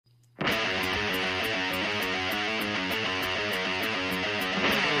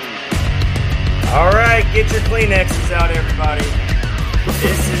Get your Kleenexes out, everybody.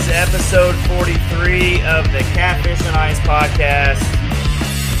 This is episode 43 of the Catfish and Ice podcast.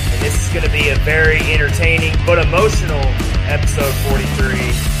 And this is going to be a very entertaining but emotional episode 43.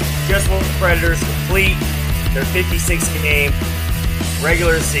 Just want the Predators complete their 56-game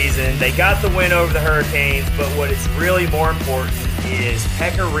regular season. They got the win over the Hurricanes, but what is really more important is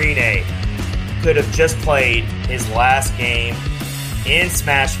Pekka Rinne could have just played his last game in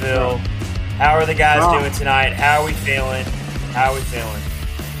Smashville. How are the guys doing tonight? How are we feeling?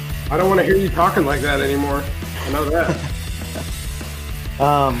 I don't want to hear you talking like that anymore. I know that.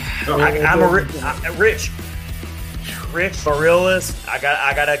 I'm Rich, a realist. I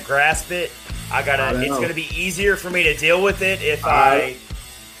gotta grasp it. It's gonna be easier for me to deal with it if I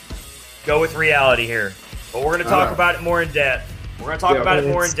go with reality here. But we're gonna talk about it more in depth.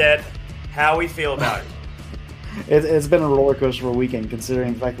 How we feel about it. It's been a roller coaster weekend,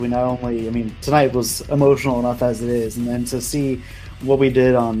 considering the fact that we not only, tonight was emotional enough as it is, and then to see what we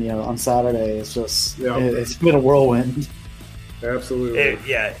did on Saturday, it's just it's been a whirlwind. Absolutely.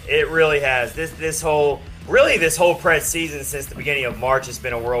 It really has. This whole Preds season since the beginning of March has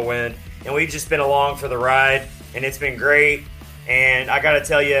been a whirlwind, and we've just been along for the ride, and it's been great. And I got to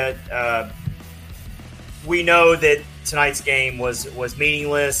tell you, we know that tonight's game was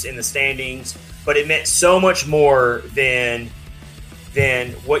meaningless in the standings, but it meant so much more than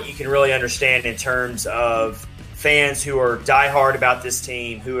what you can really understand in terms of fans who are diehard about this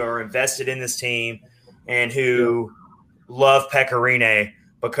team, who are invested in this team, and who love Pekka Rinne,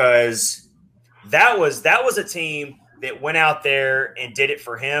 because that was a team that went out there and did it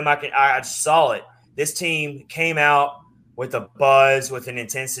for him. I saw it. This team came out with a buzz, with an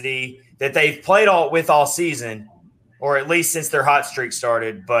intensity that they've played all season, or at least since their hot streak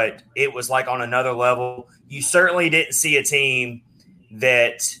started, but it was like on another level. You certainly didn't see a team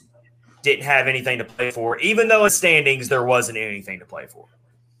that didn't have anything to play for, even though in standings there wasn't anything to play for.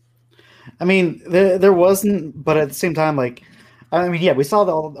 There wasn't, but at the same time, we saw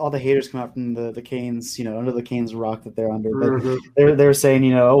all the haters come out from the Canes, under the Canes rock that they're under. But they're saying,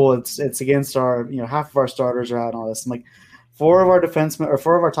 it's against our, half of our starters are out and all this. I'm like, four of our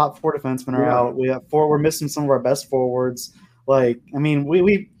top four defensemen are out. We have we're missing some of our best forwards. We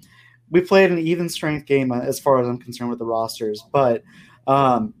played an even strength game as far as I'm concerned with the rosters. But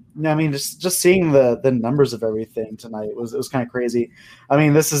just seeing the numbers of everything tonight was kind of crazy.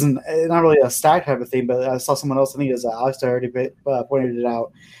 This isn't not really a stat type of thing, but I saw someone else, I think it was Alex already pointed it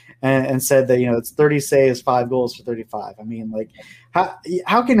out and said that it's 30 saves, 5 goals for 35. How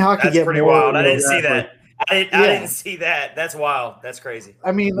can hockey That's get pretty more? Wild. I didn't see that. I didn't see that. That's wild. That's crazy.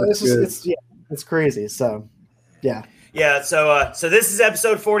 It's crazy. So, yeah. Yeah, so this is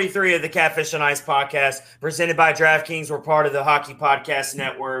episode 43 of the Catfish and Ice podcast, presented by DraftKings. We're part of the Hockey Podcast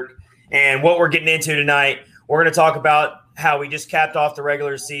Network. And what we're getting into tonight, we're going to talk about how we just capped off the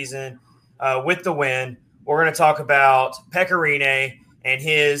regular season with the win. We're going to talk about Pekka Rinne and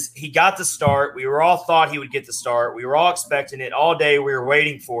he got the start. We were all thought he would get the start. We were all expecting it all day. We were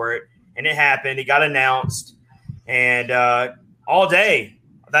waiting for it, and it happened. It got announced. And all day,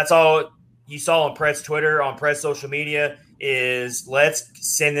 that's all you saw on Preds Twitter, on Preds social media, is let's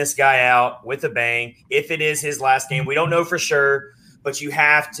send this guy out with a bang. If it is his last game, we don't know for sure, but you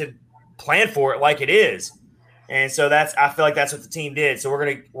have to plan for it like it is. And so I feel like that's what the team did. So we're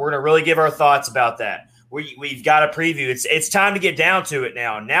gonna really give our thoughts about that. We've got a preview. It's time to get down to it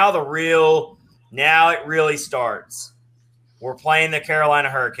now. Now it really starts. We're playing the Carolina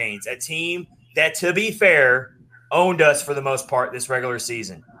Hurricanes, a team that, to be fair, owned us for the most part this regular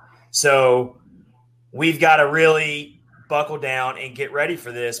season. So we've got to really buckle down and get ready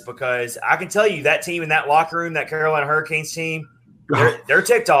for this, because I can tell you that team in that locker room, that Carolina Hurricanes team, they're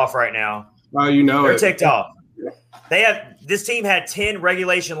ticked off right now. Oh, they're ticked off. This team had 10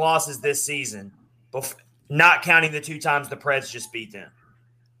 regulation losses this season, not counting the 2 times the Preds just beat them.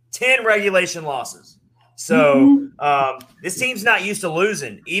 10 regulation losses. So this team's not used to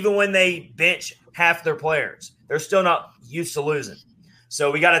losing. Even when they bench half their players, they're still not used to losing. So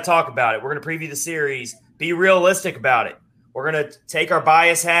we got to talk about it. We're going to preview the series, be realistic about it. We're going to take our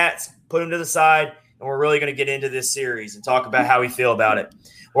bias hats, put them to the side, and we're really going to get into this series and talk about how we feel about it.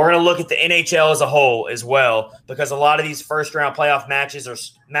 We're going to look at the NHL as a whole as well, because a lot of these first-round playoff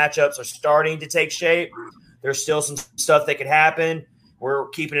matchups are starting to take shape. There's still some stuff that could happen. We're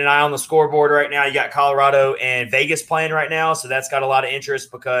keeping an eye on the scoreboard right now. You got Colorado and Vegas playing right now, so that's got a lot of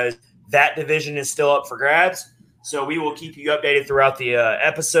interest because that division is still up for grabs. So we will keep you updated throughout the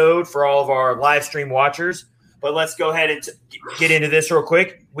episode for all of our live stream watchers. But let's go ahead and get into this real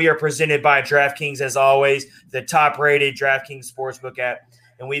quick. We are presented by DraftKings, as always, the top-rated DraftKings Sportsbook app.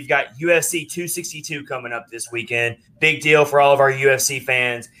 and we've got UFC 262 coming up this weekend. Big deal for all of our UFC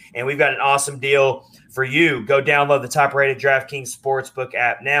fans, and we've got an awesome deal for you. Go download the top-rated DraftKings Sportsbook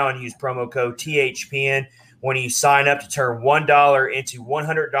app now and use promo code THPN when you sign up to turn $1 into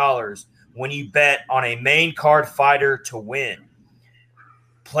 $100 when you bet on a main card fighter to win.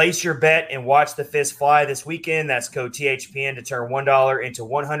 Place your bet and watch the fist fly this weekend. That's code THPN to turn $1 into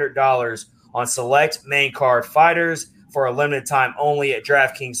 $100 on select main card fighters for a limited time only at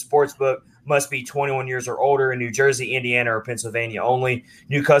DraftKings Sportsbook. Must be 21 years or older in New Jersey, Indiana, or Pennsylvania only.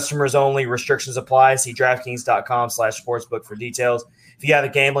 New customers only. Restrictions apply. See DraftKings.com/sportsbook for details. If you have a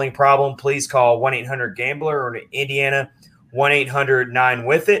gambling problem, please call 1-800-GAMBLER or in Indiana,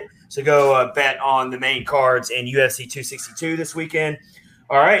 1-800-9-WITH-IT. So go bet on the main cards in UFC 262 this weekend.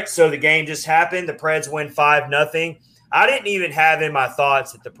 All right, so the game just happened. The Preds win 5-0. I didn't even have in my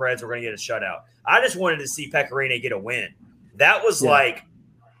thoughts that the Preds were going to get a shutout. I just wanted to see Pecorine get a win. That was like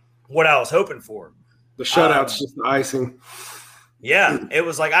what I was hoping for. The shutout's just the icing. Yeah, it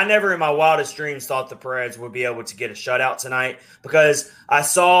was like I never in my wildest dreams thought the Preds would be able to get a shutout tonight because I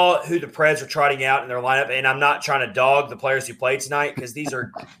saw who the Preds were trotting out in their lineup, and I'm not trying to dog the players who played tonight because these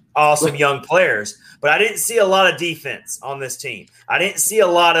are awesome young players, but I didn't see a lot of defense on this team. I didn't see a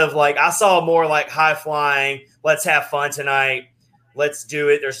lot of I saw more like high flying, let's have fun tonight, let's do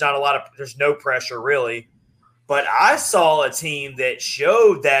it. There's no pressure really, but I saw a team that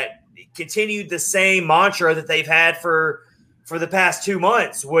showed that continued the same mantra that they've had for the past 2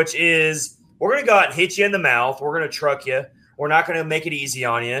 months, which is we're going to go out and hit you in the mouth. We're going to truck you. We're not going to make it easy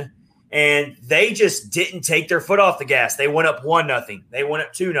on you. And they just didn't take their foot off the gas. They went up 1-0. They went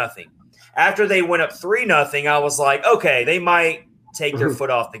up 2-0. After they went up 3-0, I was like, okay, they might take their foot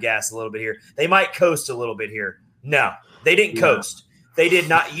off the gas a little bit here. They might coast a little bit here. No, they didn't coast. They did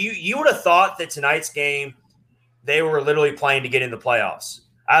not. You would have thought that tonight's game, they were literally playing to get in the playoffs.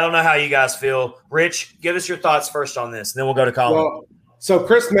 I don't know how you guys feel. Rich, give us your thoughts first on this, and then we'll go to Colin. Well, so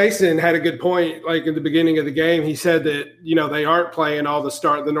Chris Mason had a good point, like at the beginning of the game. He said that, they aren't playing all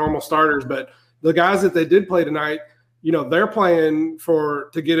the normal starters, but the guys that they did play tonight, they're playing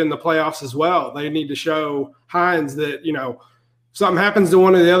to get in the playoffs as well. They need to show Hines that, something happens to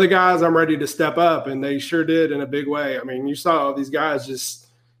one of the other guys, I'm ready to step up, and they sure did in a big way. I mean, you saw all these guys just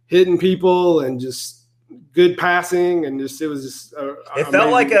hitting people and just good passing, and it was just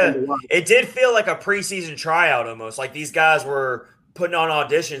it did feel like a preseason tryout almost. Like these guys were putting on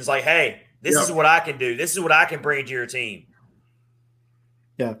auditions like, hey, this is what I can do. This is what I can bring to your team.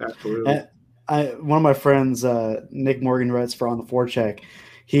 Yeah. Absolutely. One of my friends, Nick Morgan, writes for On the Forecheck.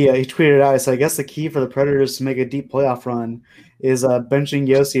 He tweeted out, so I guess the key for the Predators to make a deep playoff run is benching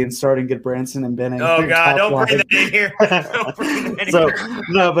Yossi and starting Goodbranson and Benning. Oh God! Don't bring that in here.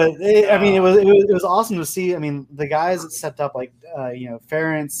 No, but it was awesome to see. I mean, the guys that stepped up, like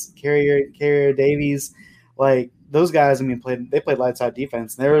Ferentz, Carrier, Davies, like those guys. I mean, they played lights out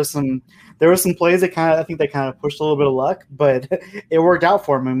defense. There were some plays that I think they pushed a little bit of luck, but it worked out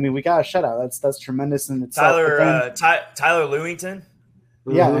for them. I mean, we got a shutout. That's tremendous in itself. Tyler Lewington.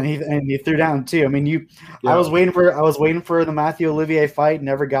 Yeah, and he threw down too. I mean, I was waiting for the Matthew Olivier fight,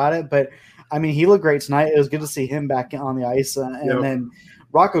 never got it, but I mean, he looked great tonight. It was good to see him back on the ice, and then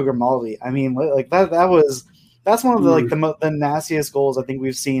Rocco Grimaldi. I mean, like that's one of the nastiest goals I think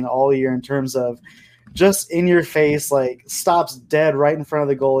we've seen all year in terms of just in your face, like stops dead right in front of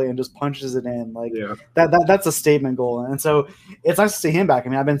the goalie and just punches it in. Like that's a statement goal. And so it's nice to see him back. I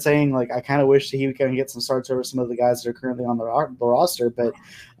mean, I've been saying like I kind of wish that he could get some starts over some of the guys that are currently on the roster. But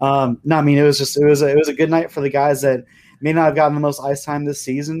no, I mean, it was a good night for the guys that may not have gotten the most ice time this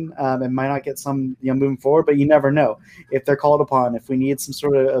season and might not get some moving forward. But you never know if they're called upon. If we need some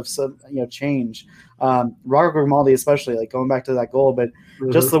sort of change. Rocco Grimaldi, especially, like going back to that goal, but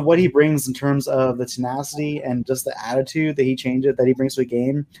just what he brings in terms of the tenacity and just the attitude that he brings to a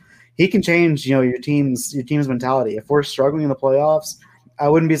game, he can change, your team's mentality. If we're struggling in the playoffs, I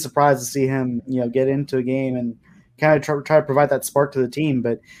wouldn't be surprised to see him, get into a game and kind of try to provide that spark to the team.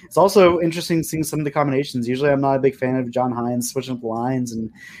 But it's also interesting seeing some of the combinations. Usually I'm not a big fan of John Hines switching up the lines and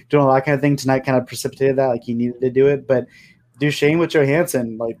doing all that kind of thing. Tonight kind of precipitated that, like he needed to do it. But Duchesne with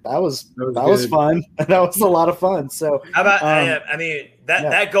Johansson, like that was fun. That was a lot of So how about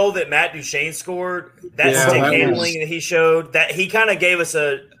that goal that Matt Duchesne scored, that stick handling that he showed, that he kind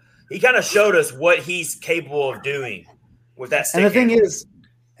of showed us what he's capable of doing with that stick. And the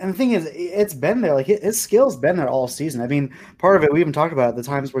thing is, it's been there. Like his skill's been there all season. I mean, part of it we even talked about the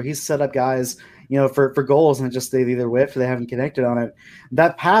times where he's set up guys, for goals, and they've either whiffed or they haven't connected on it.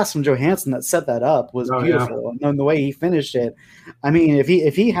 That pass from Johansson that set that up was beautiful. And the way he finished it, I mean, if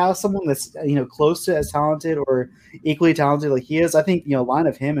he has someone that's close to as talented or equally talented like he is, I think line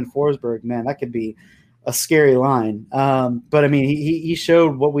of him and Forsberg, man, that could be a scary line. But I mean, he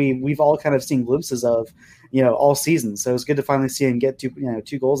showed what we've all kind of seen glimpses of, all season. So it's good to finally see him get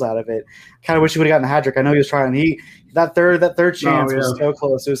two goals out of it. Kind of wish he would have gotten a hat trick. I know he was trying. That third chance was so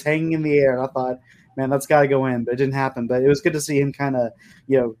close. It was hanging in the air, and I thought, man, that's got to go in, but it didn't happen. But it was good to see him kind of,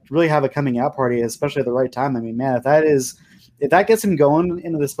 really have a coming out party, especially at the right time. I mean, man, if that gets him going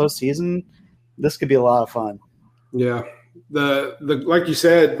into this postseason, this could be a lot of fun. Yeah. The like you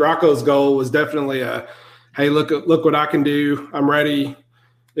said, Rocco's goal was definitely hey, look what I can do. I'm ready.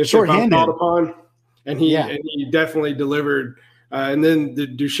 If I'm called upon. And he definitely delivered. And then the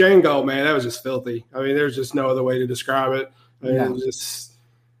Duchesne goal, man, that was just filthy. I mean, there's just no other way to describe it. I mean, it was just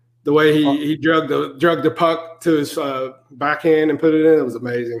the way he drug the puck to his backhand and put it in. It was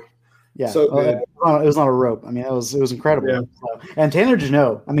amazing. Yeah, so good. It was not a rope. I mean, it was incredible. Yeah. And Tanner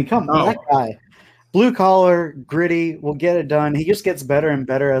Jeannot, I mean, that guy, blue collar, gritty, will get it done. He just gets better and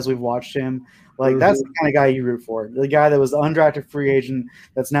better as we've watched him. Like, that's the kind of guy you root for. The guy that was the undrafted free agent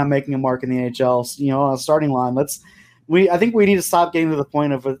that's now making a mark in the NHL, on a starting line. I think we need to stop getting to the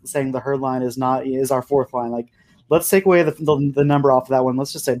point of saying the Herd line is our fourth line. Like, let's take away the number off of that one.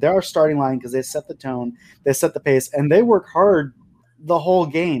 Let's just say they're our starting line because they set the tone, they set the pace, and they work hard the whole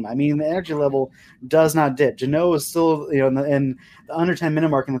game. I mean, the energy level does not dip. Jeannot is still, in the under 10-minute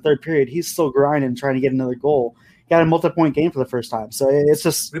mark in the third period, he's still grinding, trying to get another goal. Got a multi-point game for the first time, so it's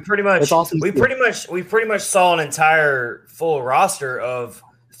just it's awesome. We pretty much saw an entire full roster of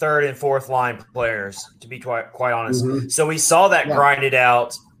third and fourth line players, to be quite honest. So we saw that grinded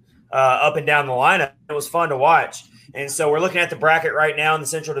out up and down the lineup. It was fun to watch, and so we're looking at the bracket right now in the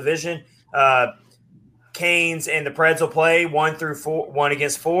Central Division. Canes and the Preds will play 1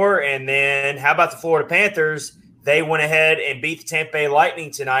 against 4, and then how about the Florida Panthers? They went ahead and beat the Tampa Bay Lightning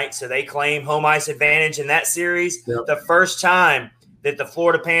tonight, so they claim home ice advantage in that series. Yep. The first time that the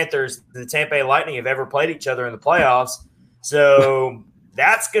Florida Panthers and the Tampa Bay Lightning have ever played each other in the playoffs. So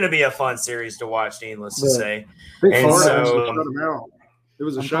that's going to be a fun series to watch, needless to say. And so it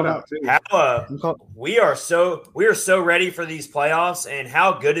was a shutout too. We are so ready for these playoffs, and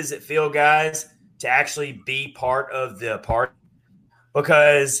how good does it feel, guys, to actually be part of the party?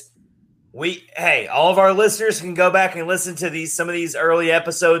 Because all of our listeners can go back and listen to some of these early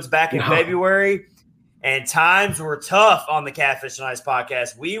episodes back in February, and times were tough on the Catfish and Ice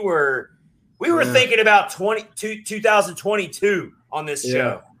podcast. We were thinking about 2022 on this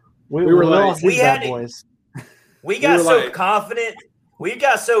show. We got so confident. We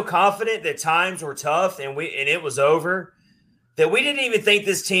got so confident that times were tough and it was over that we didn't even think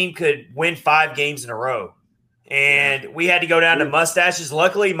this team could win 5 games in a row. And we had to go down to mustaches.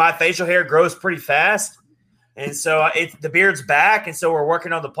 Luckily, my facial hair grows pretty fast. And so the beard's back. And so we're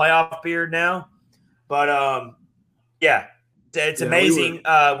working on the playoff beard now. But, it's amazing.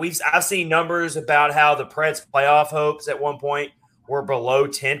 I've seen numbers about how the Preds' playoff hopes at one point were below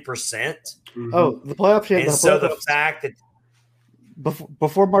 10%. Oh, the playoff chance. And so the fact that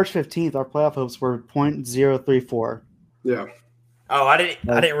before March 15th, our playoff hopes were 0.034. Yeah. Oh, I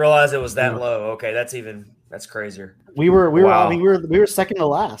didn't realize it was that low. Okay, that's crazier. We were second to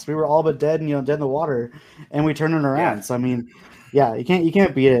last. We were all but dead, dead in the water, and we turned it around. Yeah. So I mean, you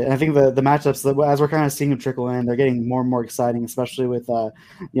can't beat it. And I think the matchups as we're kind of seeing them trickle in, they're getting more and more exciting, especially with the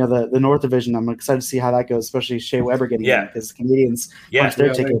North Division. I'm excited to see how that goes, especially Shea Weber getting in because Canadians punched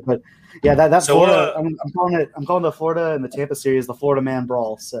their ticket. But that so, Florida, I'm calling the Florida and the Tampa series the Florida Man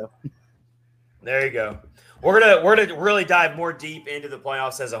Brawl. So there you go. We're gonna really dive more deep into the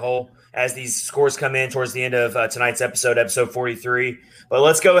playoffs as a whole as these scores come in towards the end of tonight's episode 43. But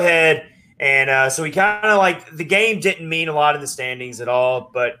let's go ahead and so we kind of the game didn't mean a lot in the standings at all,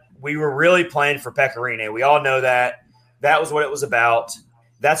 but we were really playing for Pekka Rinne. We all know that. That was what it was about.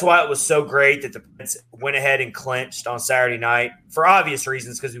 That's why it was so great that the Preds went ahead and clinched on Saturday night for obvious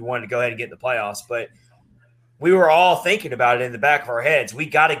reasons because we wanted to go ahead and get in the playoffs. But we were all thinking about it in the back of our heads. We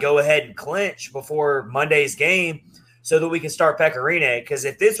got to go ahead and clinch before Monday's game so that we can start Pekka Rinne. Because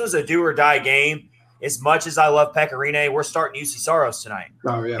if this was a do-or-die game, as much as I love Pekka Rinne, we're starting UC Saros tonight.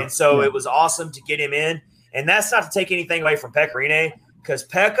 Oh, yeah. And so it was awesome to get him in. And that's not to take anything away from Pekka Rinne because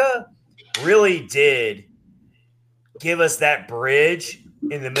Pekka really did give us that bridge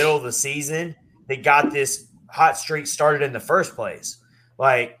in the middle of the season that got this hot streak started in the first place.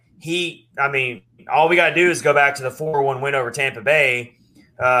 All we got to do is go back to the 4-1 win over Tampa Bay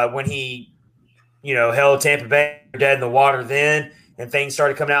when he, held Tampa Bay dead in the water then, and things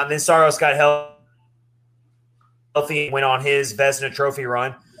started coming out. And then Saros got held healthy and went on his Vezina Trophy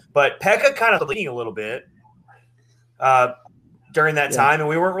run. But Pekka kind of leading a little bit during that time, and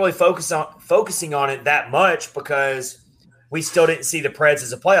we weren't really focusing on it that much because we still didn't see the Preds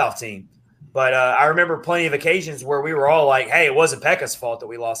as a playoff team. But I remember plenty of occasions where we were all like, hey, it wasn't Pekka's fault that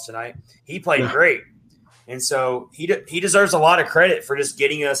we lost tonight. He played great. And so he deserves a lot of credit for just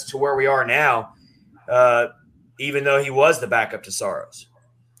getting us to where we are now, even though he was the backup to Saros.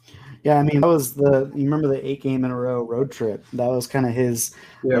 Yeah, I mean, that was you remember the 8-game-in-a-row road trip. That was kind of his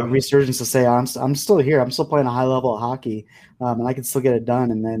resurgence to say, I'm still here. I'm still playing a high level of hockey, and I can still get it done.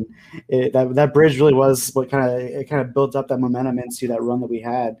 And then that bridge really was what kind of built up that momentum into that run that we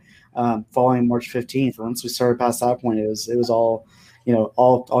had following March 15th. Once we started past that point, it was all –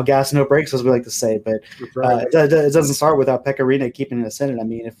 all gas, no brakes, as we like to say. But it doesn't start without Pekka Rinne keeping us in it. I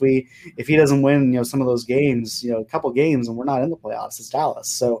mean, if he doesn't win, some of those games, a couple games, and we're not in the playoffs, it's Dallas.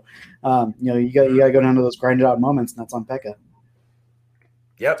 So, you got to go down to those grinded out moments, and that's on Pekka.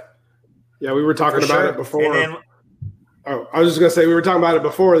 Yep. Yeah, we were talking about it before. I was just gonna say we were talking about it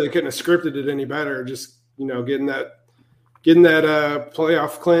before. They couldn't have scripted it any better. Just getting that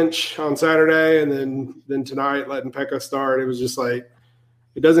playoff clinch on Saturday, and then tonight letting Pekka start. It was just like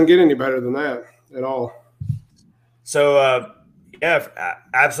it doesn't get any better than that at all. So I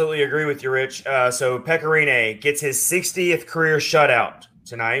absolutely agree with you, Rich. So Pekka Rinne gets his 60th career shutout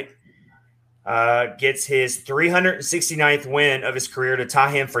tonight. Gets his 369th win of his career to tie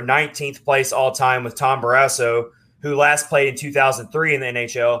him for 19th place all time with Tom Barrasso, who last played in 2003 in the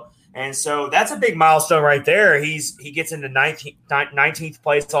NHL. And so that's a big milestone right there. He gets into 19th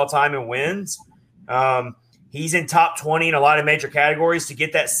place all time and wins. He's in top 20 in a lot of major categories. To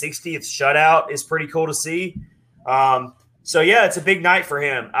get that 60th shutout is pretty cool to see. It's a big night for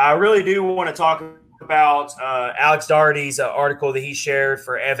him. I really do want to talk about Alex Doherty's article that he shared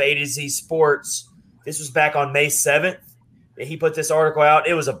for A to Z Sports. This was back on May 7th. He put this article out.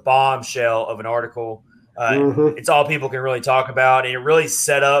 It was a bombshell of an article. It's all people can really talk about, and it really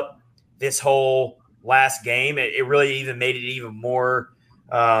set up this whole last game. It really even made it even more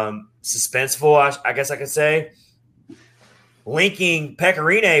suspenseful, I guess I could say. Linking Pekka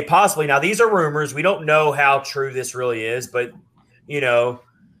Rinne possibly. Now, these are rumors. We don't know how true this really is, but,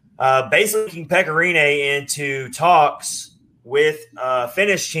 basically linking Pekka Rinne into talks with a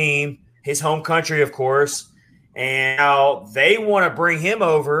Finnish team, his home country, of course, and how they want to bring him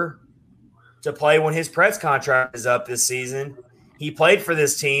over to play when his Preds contract is up this season. He played for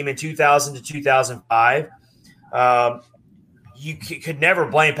this team in 2000 to 2005. You could never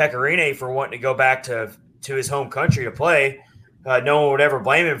blame Pekka Rinne for wanting to go back to his home country to play. No one would ever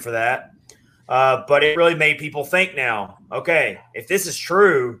blame him for that. But it really made people think now, okay, if this is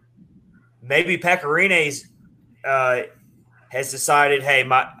true, maybe Pekka Rinne has decided, hey,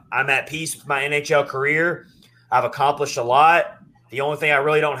 I'm at peace with my NHL career. I've accomplished a lot. The only thing I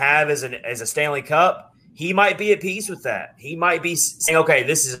really don't have is a Stanley Cup. He might be at peace with that. He might be saying, okay,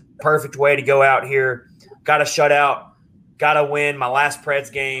 this is a perfect way to go out here. Got to shut out. Got to win my last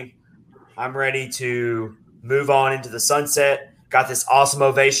Preds game. I'm ready to move on into the sunset. Got this awesome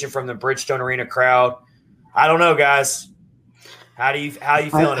ovation from the Bridgestone Arena crowd. I don't know, guys. How you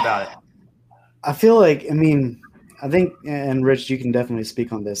feeling about it? I feel like, I think, and Rich, you can definitely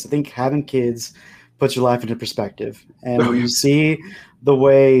speak on this. I think having kids puts your life into perspective. And when you see the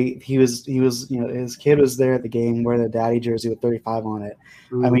way he was, his kid was there at the game wearing the daddy jersey with 35 on it.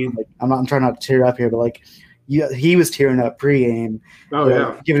 Mm-hmm. I'm trying not to tear up here, but he was tearing up pre-game.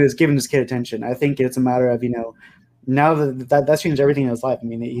 Giving his kid attention. I think it's a matter of, now that's changed everything in his life.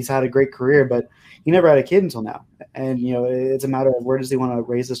 He's had a great career, but he never had a kid until now. And, it's a matter of where does he want to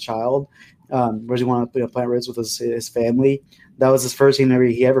raise his child? Where does he want to plant roots with his family? That was his first team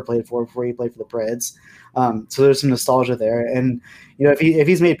he ever played for before he played for the Preds. So there's some nostalgia there. And, if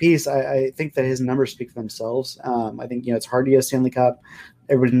he's made peace, I think that his numbers speak for themselves. I think, it's hard to get a Stanley Cup.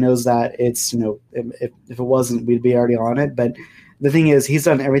 Everybody knows that. It's, if it wasn't, we'd be already on it. But the thing is, he's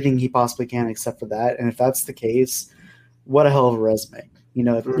done everything he possibly can except for that. And if that's the case, what a hell of a resume.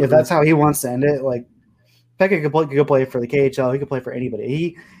 If that's how he wants to end it, like Pekka could go play for the KHL. He could play for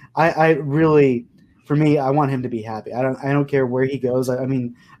anybody. I really, for me, I want him to be happy. I don't care where he goes. I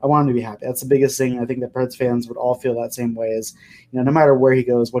want him to be happy. That's the biggest thing. I think that Preds fans would all feel that same way. Is no matter where he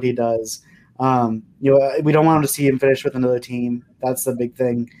goes, what he does. We don't want him to see him finish with another team. That's the big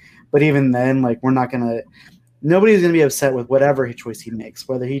thing. But even then, we're not gonna. Nobody's gonna be upset with whatever choice he makes.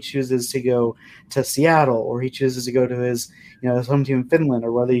 Whether he chooses to go to Seattle or he chooses to go to his his home team in Finland,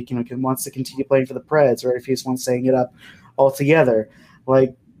 or whether he wants to continue playing for the Preds, or if he just wants to hang it up altogether.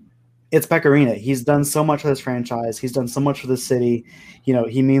 it's Pecorino. He's done so much for this franchise. He's done so much for the city.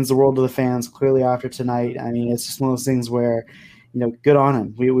 He means the world to the fans. Clearly, after tonight, I mean, it's just one of those things where, good on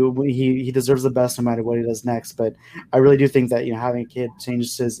him. He deserves the best no matter what he does next. But I really do think that having a kid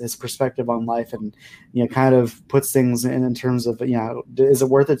changes his perspective on life, and kind of puts things in terms of is it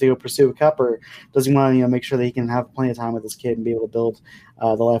worth it to go pursue a cup, or does he want to make sure that he can have plenty of time with his kid and be able to build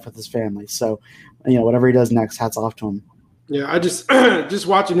the life with his family. So whatever he does next, hats off to him. Yeah, I just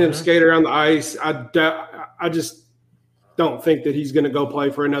watching him skate around the ice, I just don't think that he's going to go play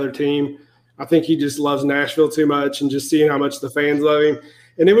for another team. I think he just loves Nashville too much, and just seeing how much the fans love him.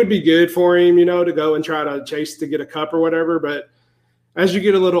 And it would be good for him, to go and try to chase to get a cup or whatever. But as you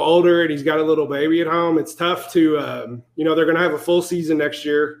get a little older and he's got a little baby at home, it's tough to, they're going to have a full season next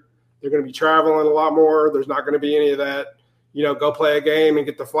year. They're going to be traveling a lot more. There's not going to be any of that, go play a game and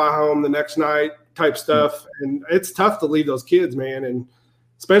get to fly home the next night type stuff. And it's tough to leave those kids, man. And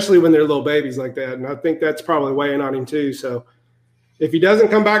especially when they're little babies like that. And I think that's probably weighing on him too. So if he doesn't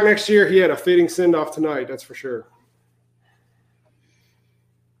come back next year, he had a fitting send-off tonight. That's for sure.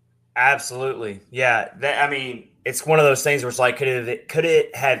 Absolutely. Yeah. It's one of those things where it's like, could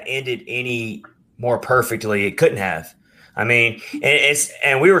it have ended any more perfectly? It couldn't have. I mean,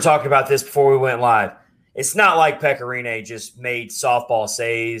 and we were talking about this before we went live. It's not like Pecorino just made softball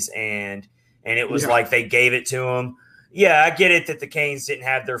saves and it was like they gave it to him. Yeah, I get it that the Canes didn't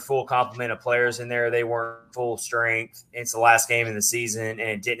have their full complement of players in there. They weren't full strength. It's the last game of the season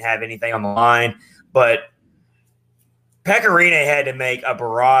and didn't have anything on the line. But Pecorino had to make a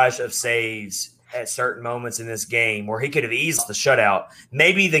barrage of saves at certain moments in this game where he could have eased the shutout.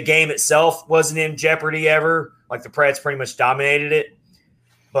 Maybe the game itself wasn't in jeopardy ever. Like the Preds pretty much dominated it.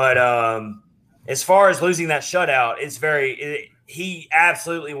 But as far as losing that shutout, he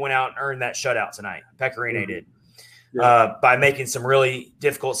absolutely went out and earned that shutout tonight. Pecorino did. Yeah. By making some really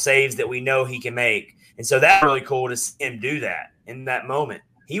difficult saves that we know he can make. And so that's really cool to see him do that in that moment.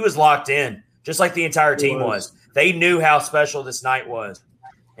 He was locked in, just like the entire team was. They knew how special this night was.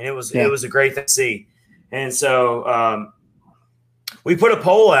 And it was a great thing to see. And so we put a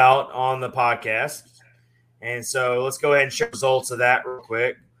poll out on the podcast. And so let's go ahead and share results of that real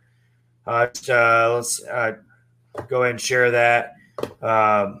quick. Let's go ahead and share that.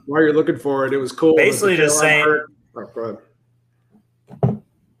 While you're looking for it, it was cool. Basically just saying – go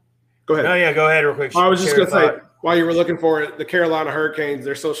ahead. No, yeah, go ahead real quick. I was just going to say, while you were looking for it, the Carolina Hurricanes,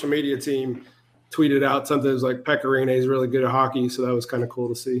 their social media team tweeted out something that was like Pecorino is really good at hockey, so that was kind of cool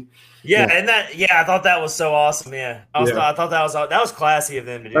to see. Yeah, and I thought that was so awesome. Yeah, I thought that was classy of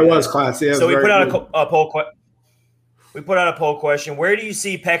them to do. That was classy. That so was we put out a poll. We put out a poll question. Where do you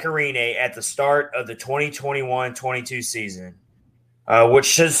see Pecorino at the start of the 2021-22 season, which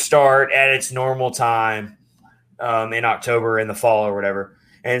should start at its normal time in October, in the fall or whatever?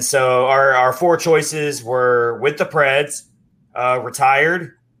 And so our four choices were with the Preds,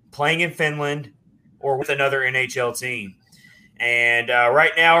 retired, playing in Finland, or with another NHL team. And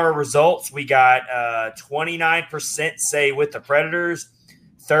right now our results, we got 29% say with the Predators,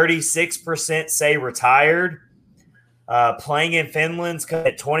 36% say retired, playing in Finland's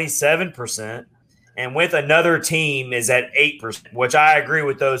at 27%, and with another team is at 8%, which I agree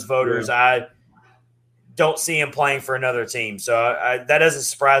with those voters. Yeah. I don't see him playing for another team. So that doesn't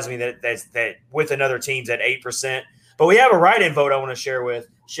surprise me that with another team's at 8%. But we have a write-in vote I want to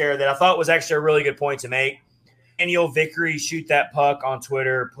share that I thought was actually a really good point to make. Daniel Vickery, Shoot That Puck on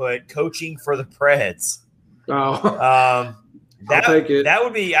Twitter, put coaching for the Preds. I'll take it. That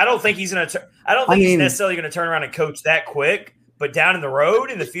would be – I don't think he's going to – I don't think he's necessarily going to turn around and coach that quick. But down in the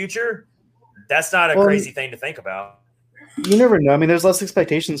road in the future, that's not a crazy thing to think about. You never know. I mean, there's less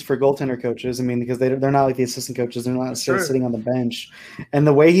expectations for goaltender coaches. I mean, because they're not like the assistant coaches. They're not sitting on the bench. And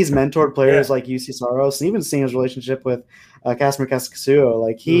the way he's mentored players like UC Saros, and even seeing his relationship with Kasperi Kaskisuo,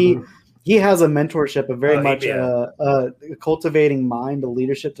 like he has a mentorship, a very much a cultivating mind, a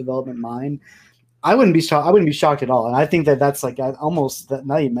leadership development mind. I wouldn't be shocked at all. And I think that's like almost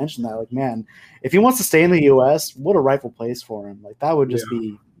now you mentioned that, like, man, if he wants to stay in the U.S., what a rightful place for him. Like that would just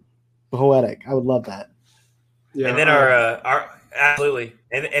be poetic. I would love that. Yeah, and then our absolutely,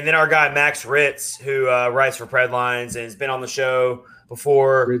 and then our guy Max Ritz, who writes for Predlines and has been on the show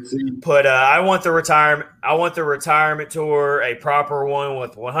before, put I want the retirement tour, a proper one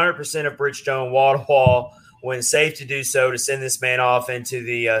with 100% of Bridgestone wall to wall when safe to do so, to send this man off into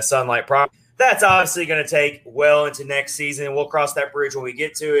the sunlight. That's obviously going to take well into next season. We'll cross that bridge when we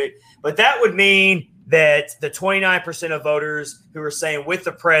get to it, but that would mean that the 29% of voters who are saying with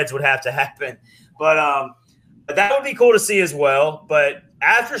the Preds would have to happen, but that would be cool to see as well. But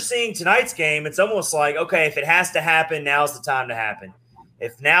after seeing tonight's game, it's almost like, okay, if it has to happen, now's the time to happen.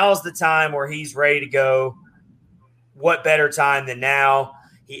 if now's the time where he's ready to go, what better time than now?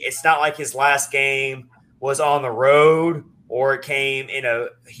 It's not like his last game was on the road or it came in a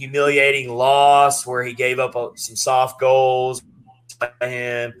humiliating loss where he gave up some soft goals by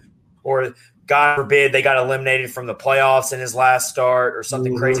him, or God forbid they got eliminated from the playoffs in his last start or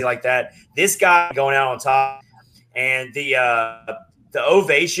something crazy like that. This guy going out on top, and the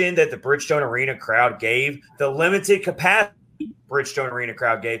ovation that the Bridgestone Arena crowd gave, the limited capacity Bridgestone Arena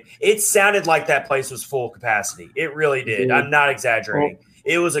crowd gave, it sounded like that place was full capacity. It really did. I'm not exaggerating.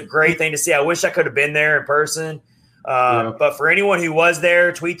 It was a great thing to see. I wish I could have been there in person. But for anyone who was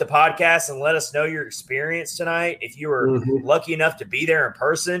there, tweet the podcast and let us know your experience tonight. If you were lucky enough to be there in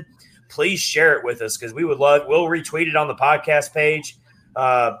person, please share it with us because we'll retweet it on the podcast page.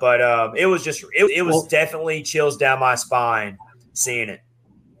 But it was just it was definitely chills down my spine seeing it.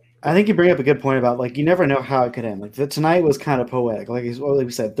 I think you bring up a good point about, like, you never know how it could end. Like, tonight was kind of poetic. Like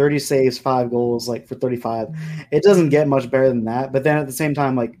we said, 30 saves, 5 goals, like, for 35. It doesn't get much better than that. But then at the same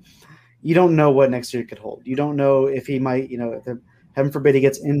time, like, you don't know what next year could hold. You don't know if he might, if heaven forbid he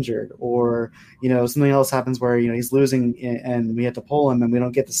gets injured, or, something else happens where, he's losing and we have to pull him and we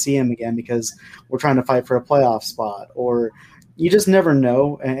don't get to see him again because we're trying to fight for a playoff spot, or you just never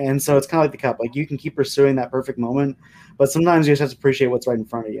know. And so it's kind of like the Cup. Like, you can keep pursuing that perfect moment, but sometimes you just have to appreciate what's right in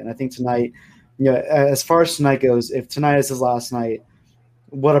front of you. And I think tonight, as far as tonight goes, if tonight is his last night,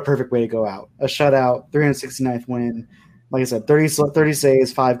 what a perfect way to go out. A shutout, 369th win. Like I said, 30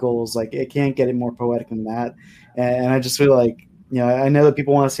 saves, 5 goals. Like, it can't get any more poetic than that. And I just feel like, I know that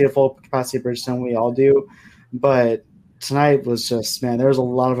people want to see a full capacity of Bridgestone. We all do. But tonight was just, man, there was a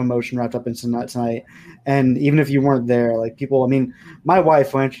lot of emotion wrapped up into tonight. And even if you weren't there, like, people, my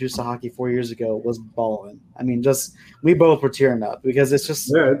wife, when I introduced to hockey 4 years ago, was bawling. We both were tearing up because it's just,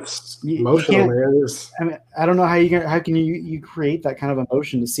 it's emotional, man. I don't know how can you create that kind of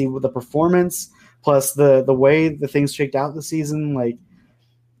emotion to see with the performance plus the way the things shaked out this season. Like,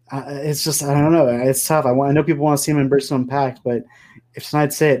 it's just, I don't know. It's tough. I know people want to see him in Bridgestone packed, but if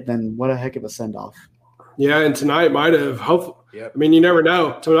tonight's it, then what a heck of a send off. Yeah, and tonight might have, hopefully, you never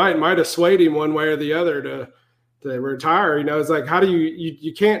know. Tonight might have swayed him one way or the other to retire. It's like, how do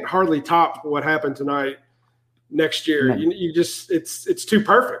you can't hardly top what happened tonight next year. No. You just, it's too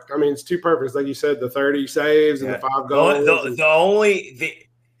perfect. It's too perfect. It's like you said, the 30 saves and the 5 goals. The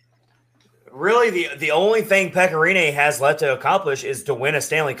only thing Pecorine has left to accomplish is to win a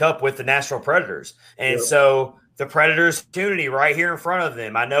Stanley Cup with the Nashville Predators. And so the Predators' opportunity right here in front of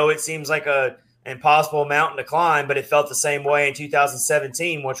them. I know it seems like an impossible mountain to climb, but it felt the same way in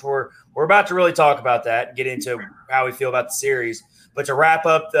 2017, which we're about to really talk about that and get into how we feel about the series. But to wrap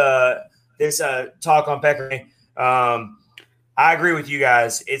up this talk on Pecorine, I agree with you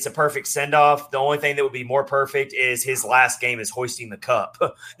guys. It's a perfect send-off. The only thing that would be more perfect is his last game is hoisting the cup.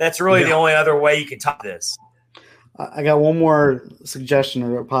 That's really the only other way you can top this. I got one more suggestion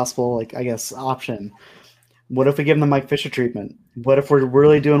or possible, option. What if we give him the Mike Fisher treatment? What if we're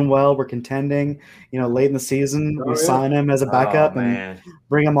really doing well, we're contending, late in the season, we sign him as a backup and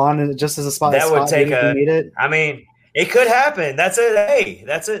bring him on just as a spot. That would take it could happen. That's it. Hey,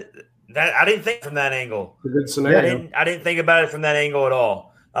 that's it. That I didn't think from that angle. A good scenario. I didn't think about it from that angle at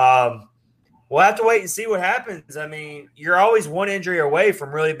all. We'll have to wait and see what happens. You're always one injury away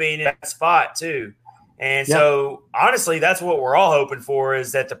from really being in that spot too. And so honestly, that's what we're all hoping for,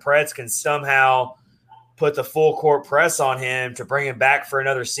 is that the Preds can somehow put the full court press on him to bring him back for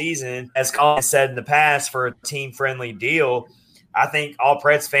another season. As Colin said in the past, for a team friendly deal. I think all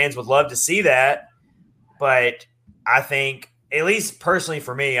Preds fans would love to see that, but I think, at least personally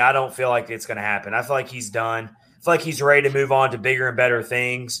for me, I don't feel like it's going to happen. I feel like he's done. I feel like he's ready to move on to bigger and better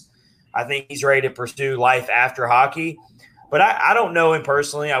things. I think he's ready to pursue life after hockey. But I don't know him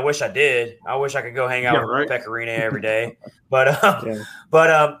personally. I wish I did. I wish I could go hang out with Pecorine every day.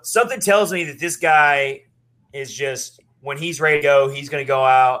 But something tells me that this guy is just, when he's ready to go, he's going to go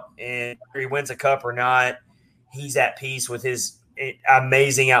out, and whether he wins a cup or not, he's at peace with his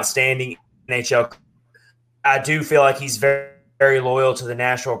amazing, outstanding NHL. I do feel like he's very, very loyal to the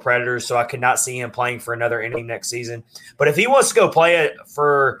Nashville Predators, so I could not see him playing for another inning next season. But if he wants to go play it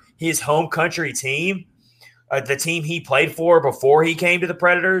for his home country team, the team he played for before he came to the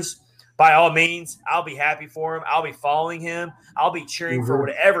Predators, by all means, I'll be happy for him. I'll be following him. I'll be cheering for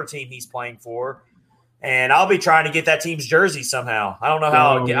whatever team he's playing for, and I'll be trying to get that team's jersey somehow. I don't know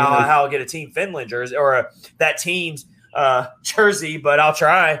how I'll get a Team Finland jersey or that team's jersey, but I'll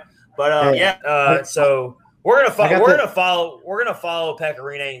try. But so. We're gonna follow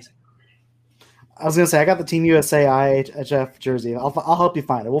Pecorine. I was gonna say, I got the Team USA IHF jersey. I'll help you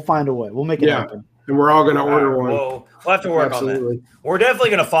find it. We'll find a way. We'll make it happen. And we're all gonna order one. We'll have to work on that. We're definitely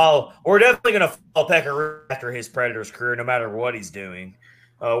going to follow. We're definitely going to follow Pekka after his Predators career, no matter what he's doing.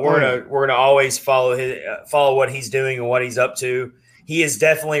 We're gonna always follow what he's doing and what he's up to. He is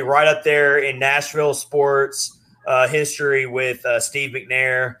definitely right up there in Nashville sports history with Steve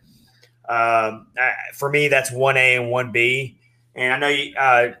McNair. For me, that's 1A and 1B. And I know you,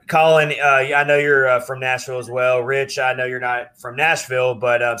 Colin, I know you're from Nashville as well. Rich, I know you're not from Nashville,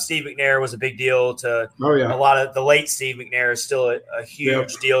 but Steve McNair was a big deal to a lot of the late Steve McNair is still a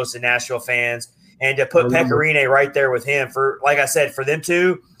huge deal to Nashville fans. And to put Pekka right there with him, like I said, for them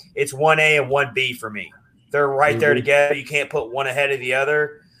two, it's 1A and 1B for me. They're right there together. You can't put one ahead of the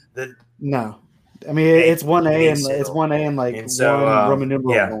other. No. I mean, it's 1A and it's 1A and like one Roman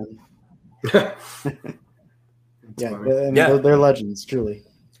numeral. Yeah. They're legends, truly.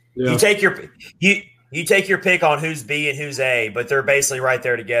 Yeah. You take your pick on who's B and who's A, but they're basically right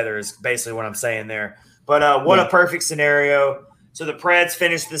there together is basically what I'm saying there. But what a perfect scenario. So the Preds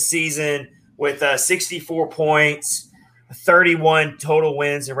finished the season with 64 points, 31 total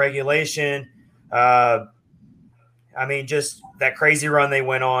wins in regulation. I mean, just that crazy run they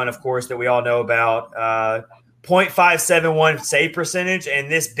went on, of course, that we all know about. .571 save percentage,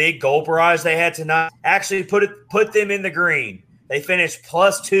 and this big goal barrage they had tonight actually put them in the green. They finished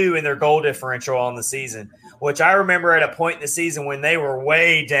 +2 in their goal differential on the season, which I remember at a point in the season when they were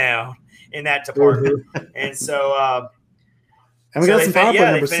way down in that department. And so, and we got some power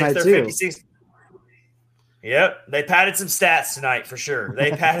play numbers tonight too. 56. Yep, they padded some stats tonight for sure. They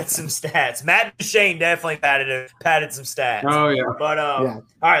padded some stats. Matt Duchene definitely padded some stats. Oh yeah. But all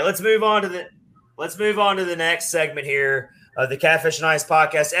right, let's move on to the next segment here of the Catfish and Ice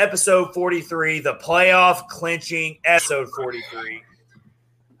podcast, episode 43, the playoff clinching episode 43,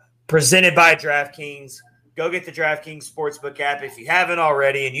 presented by DraftKings. Go get the DraftKings Sportsbook app if you haven't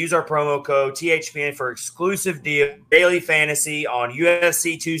already, and use our promo code THPN for exclusive deal daily fantasy on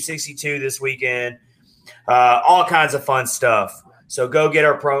UFC 262 this weekend. All kinds of fun stuff. So use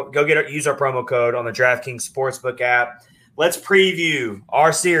our promo code on the DraftKings Sportsbook app. Let's preview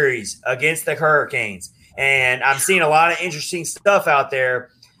our series against the Hurricanes. And I'm seeing a lot of interesting stuff out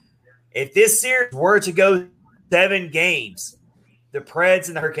there. If this series were to go 7 games, the Preds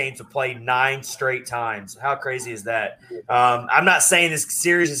and the Hurricanes would play 9 straight times. How crazy is that? I'm not saying this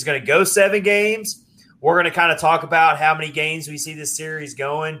series is going to go 7 games. We're going to kind of talk about how many games we see this series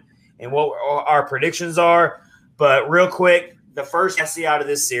going and what our predictions are. But real quick, the first I see out of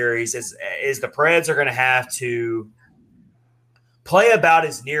this series is the Preds are going to have to play about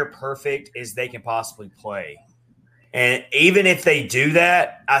as near perfect as they can possibly play. And even if they do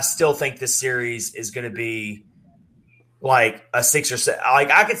that, I still think this series is going to be like a 6 or 7.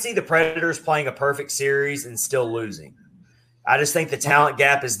 Like I could see the Predators playing a perfect series and still losing. I just think the talent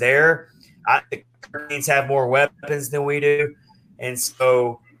gap is there. The Hurricanes have more weapons than we do. And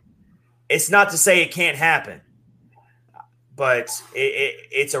so it's not to say it can't happen, but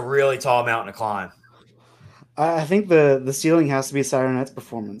it's a really tall mountain to climb. I think the ceiling has to be Saturday night's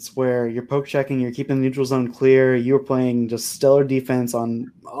performance, where you're poke checking, you're keeping the neutral zone clear, you're playing just stellar defense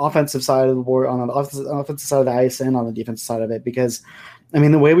on offensive side of the board, on the offensive side of the ice, and on the defensive side of it. Because, I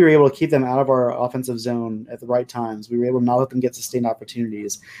mean, the way we were able to keep them out of our offensive zone at the right times, we were able to not let them get sustained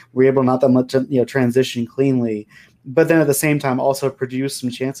opportunities. We were able to not let them transition cleanly, but then at the same time also produce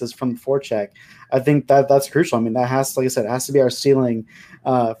some chances from the forecheck. I think that's crucial. I mean, that has, like I said, it has to be our ceiling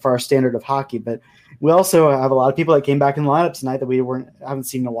for our standard of hockey. But we also have a lot of people that came back in the lineup tonight that we haven't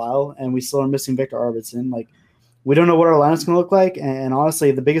seen in a while, and we still are missing Victor Arvidsson. Like, we don't know what our lineup's going to look like, and honestly,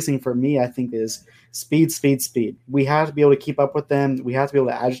 the biggest thing for me, I think, is speed. We have to be able to keep up with them. We have to be able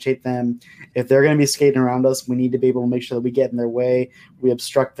to agitate them. If they're going to be skating around us, we need to be able to make sure that we get in their way, we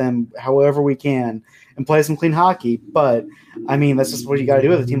obstruct them however we can, and play some clean hockey. But, I mean, that's just what you got to do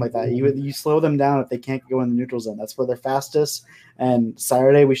with a team like that. You slow them down if they can't go in the neutral zone. That's where they're fastest, and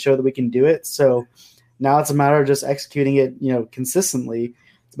Saturday we showed that we can do it. So now it's a matter of just executing it, consistently.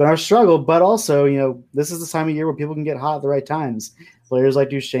 It's been our struggle, but also, this is the time of year where people can get hot at the right times. Players like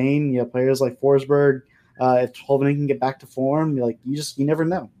Duchene, players like Forsberg, if Holvenen can get back to form, you never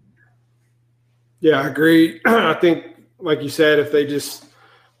know. Yeah, I agree. I think, like you said, if they just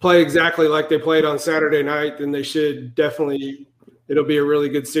play exactly like they played on Saturday night, then they should definitely – it'll be a really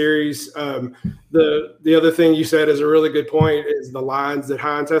good series. The other thing you said is a really good point is the lines that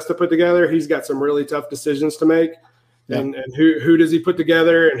Hines has to put together. He's got some really tough decisions to make. Yeah. And who does he put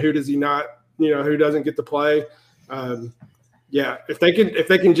together and who does he not, who doesn't get to play? If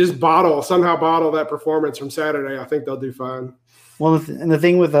they can just somehow bottle that performance from Saturday, I think they'll do fine. Well, and the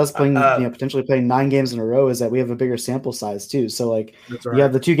thing with us playing, potentially playing 9 games in a row is that we have a bigger sample size too. So like, That's right. you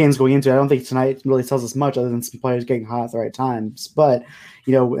have the 2 games going into it. I don't think tonight really tells us much other than some players getting hot at the right times. But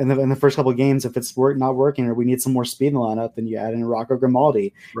in the first couple of games, if it's not working or we need some more speed in the lineup, then you add in Rocco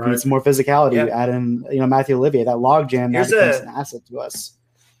Grimaldi. Right. You need some more physicality. You add in Matthew Olivier. That log jam now becomes an asset to us.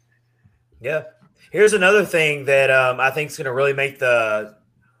 Yeah. Here's another thing that I think is going to really make the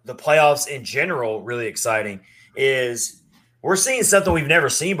playoffs in general really exciting is we're seeing something we've never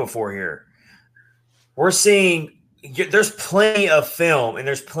seen before here. We're seeing there's plenty of film and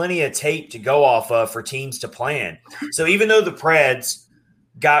there's plenty of tape to go off of for teams to plan. So even though the Preds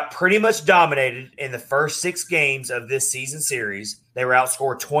got pretty much dominated in the first 6 games of this season series, they were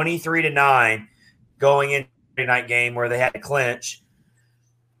outscored 23-9 going into the night game where they had to clinch.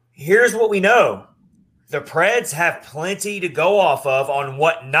 Here's what we know. The Preds have plenty to go off of on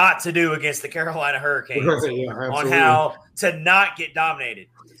what not to do against the Carolina Hurricanes, on how to not get dominated.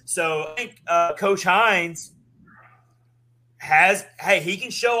 So I think Coach Hines he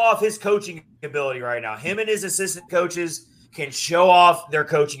can show off his coaching ability right now. Him and his assistant coaches can show off their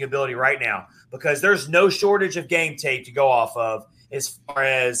coaching ability right now because there's no shortage of game tape to go off of as far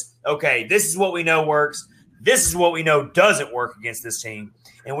as, okay, this is what we know works. This is what we know doesn't work against this team.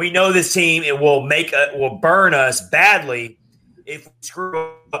 And we know this team, it will burn us badly if we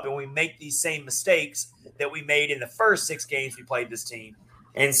screw up and we make these same mistakes that we made in the first 6 games we played this team.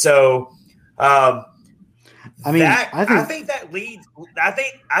 And so, I think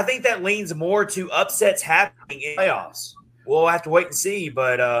that leans more to upsets happening in playoffs. We'll have to wait and see,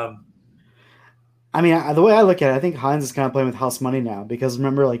 but the way I look at it, I think Hines is kind of playing with house money now because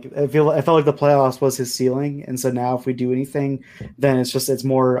remember, like I felt like the playoffs was his ceiling, and so now if we do anything, then it's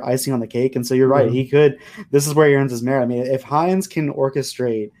more icing on the cake. And so you're right, he could. This is where he earns his merit. I mean, if Hines can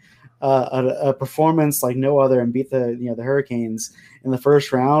orchestrate a performance like no other and beat the Hurricanes in the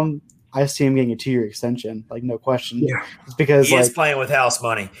first round, I see him getting a 2-year extension, like no question. Yeah, it's because he is playing with house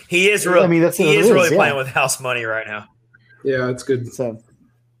money. He is really. Playing with house money right now. Yeah, it's good. So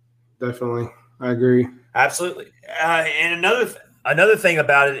definitely. I agree. Absolutely. And another thing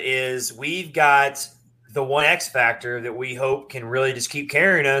about it is we've got the one X factor that we hope can really just keep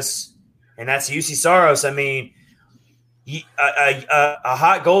carrying us, and that's UC Saros. I mean, a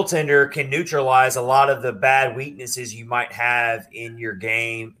hot goaltender can neutralize a lot of the bad weaknesses you might have in your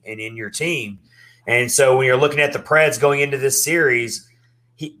game and in your team. And so when you're looking at the Preds going into this series,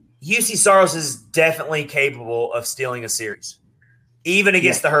 UC Saros is definitely capable of stealing a series, even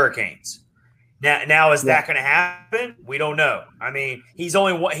against the Hurricanes. Now is that going to happen? We don't know. I mean, he's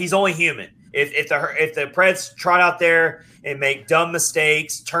only human. If the Preds trot out there and make dumb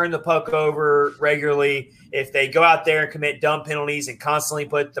mistakes, turn the puck over regularly, if they go out there and commit dumb penalties and constantly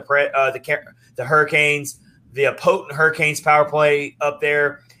put the Hurricanes, the potent Hurricanes power play up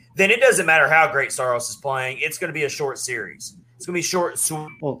there, then it doesn't matter how great Saros is playing. It's going to be a short series. It's going to be short and sweet.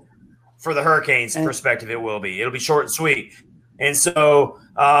 For the Hurricanes' perspective, it will be. It'll be short and sweet. And so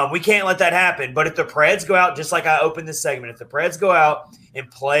we can't let that happen. But if the Preds go out, just like I opened this segment, if the Preds go out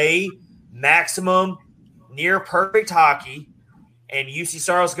and play maximum near perfect hockey and UC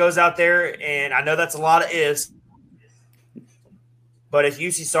Saros goes out there, and I know that's a lot of ifs, but if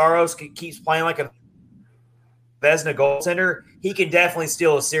UC Saros keeps playing like a Vezina goaltender, he can definitely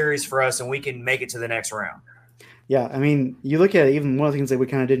steal a series for us and we can make it to the next round. Yeah, I mean, you look at even one of the things that we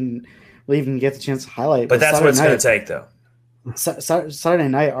kind of didn't really even get the chance to highlight. But that's what it's going to take, though. Saturday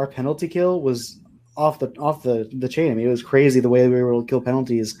night, our penalty kill was off the chain. I mean, it was crazy the way we were able to kill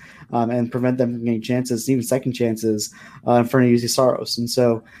penalties and prevent them from getting chances, even second chances in front of UC Saros. And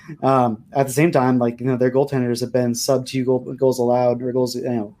so at the same time, their goaltenders have been sub 2 goals allowed or goals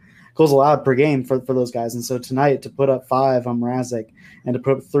allowed per game for those guys. And so tonight to put up 5 on Mrazek and to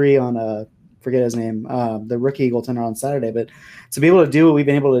put up 3 on forget his name, the rookie goaltender on Saturday, but to be able to do what we've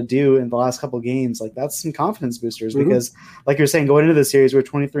been able to do in the last couple of games, that's some confidence boosters because like you're saying, going into the series, we're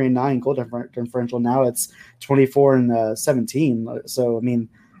 23-9 goal differential. Now it's 24-17. So, I mean,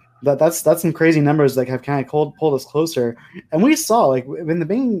 that's some crazy numbers that have kind of pulled us closer. And we saw in the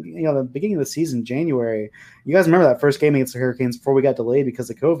beginning of the season, January, you guys remember that first game against the Hurricanes before we got delayed because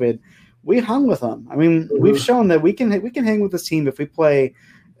of COVID, we hung with them. I mean, we've shown that we can hang with this team if we play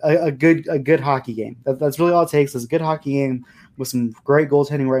a good hockey game. That's really all it takes is a good hockey game with some great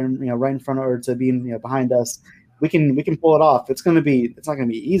goaltending right in front of or to be behind us. We can pull it off. It's not going to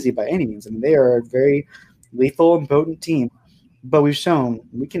be easy by any means. I mean, they are a very lethal and potent team, but we've shown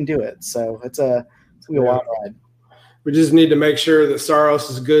we can do it. So it's going to be a wild ride. We just need to make sure that Saros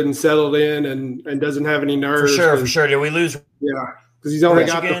is good and settled in and doesn't have any nerves. For sure. Did we lose? Yeah, because he's only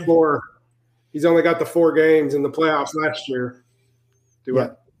got the 4. He's only got the 4 games in the playoffs last year. Do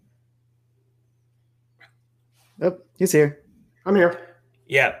what? Oh, he's here. I'm here.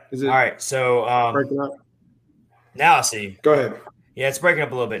 Yeah. Is it all right? So breaking up? Now I see. Go ahead. Yeah, it's breaking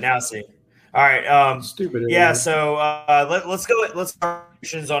up a little bit. Now I see. All right. Stupid. Yeah. So let's go. Let's start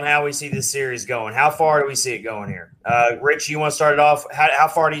on how we see this series going. How far do we see it going here? Rich, you want to start it off? How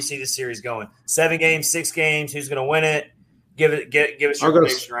far do you see this series going? 7 games, 6 games. Who's going to win it? Give us your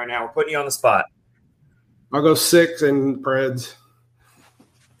prediction right now. We're putting you on the spot. I'll go 6 and Preds.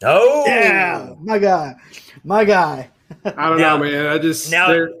 Oh yeah, my guy. I don't know, man. They just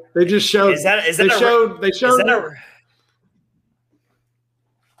showed. They showed.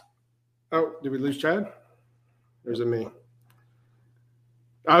 Oh, did we lose Chad? Or is it me?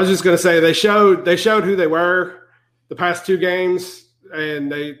 I was just going to say they showed who they were the past 2 games,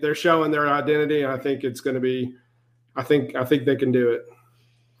 and they're showing their identity. And I think it's going to be. I think they can do it.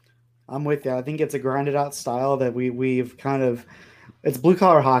 I'm with you. I think it's a grinded out style that we've kind of. It's blue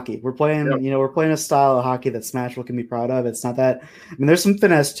collar hockey. We're playing, we're playing a style of hockey that Smashville can be proud of. It's not that. I mean, there's some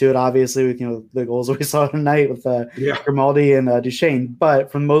finesse to it, obviously, with the goals that we saw tonight with Grimaldi and Duchesne.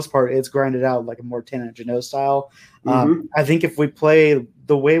 But for the most part, it's grinded out like a more Tana Janot style. I think if we play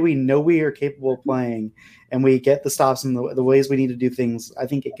the way we know we are capable of playing, and we get the stops and the ways we need to do things, I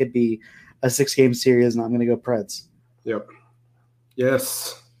think it could be a 6-game series. And I'm going to go Preds. Yep.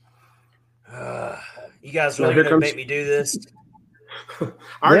 Yes. You guys really going to make me do this?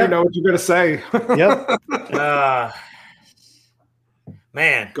 I already know what you're going to say. Yep.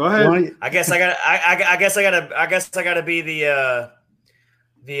 Man, go ahead. I guess I got to be the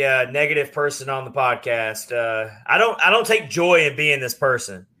negative person on the podcast. I don't take joy in being this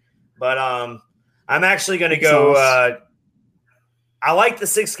person, but I'm actually going to go. I like the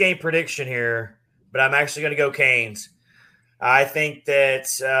 6-game prediction here, but I'm actually going to go Canes. I think that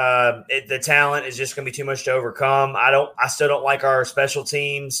the talent is just going to be too much to overcome. I still don't like our special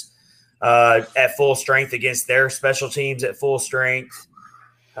teams at full strength against their special teams at full strength.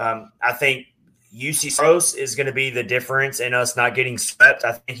 I think UC Saros is going to be the difference in us not getting swept.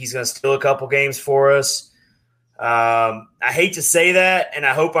 I think he's going to steal a couple games for us. I hate to say that, and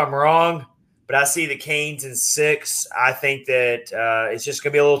I hope I'm wrong, but I see the Canes in 6. I think that it's just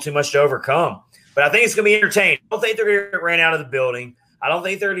going to be a little too much to overcome. But I think it's going to be entertaining. I don't think they're going to get ran out of the building. I don't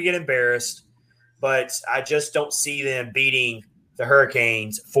think they're going to get embarrassed. But I just don't see them beating the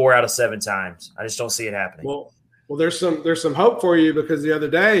Hurricanes 4 out of 7 times. I just don't see it happening. Well, there's some hope for you because the other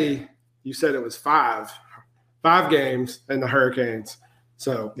day you said it was 5 games in the Hurricanes.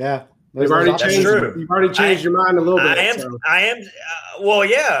 So yeah. You've already changed your mind a little bit. I am. Well,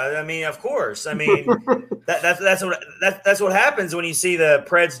 yeah. I mean, of course. I mean, that's what happens when you see the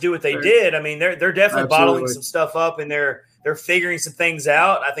Preds do what they did. I mean, they're definitely bottling some stuff up and they're figuring some things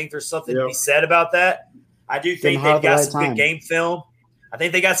out. I think there's something to be said about that. I do think they've got some good game film. I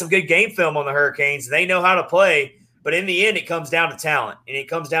think they got some good game film on the Hurricanes. They know how to play, but in the end, it comes down to talent and it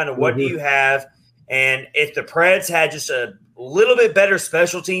comes down to what do you have. And if the Preds had just a little bit better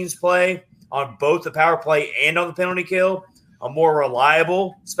special teams play on both the power play and on the penalty kill, a more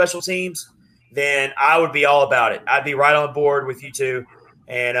reliable special teams, then I would be all about it. I'd be right on board with you two,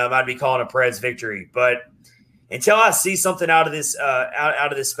 and I'd be calling a Preds victory. But until I see something out of this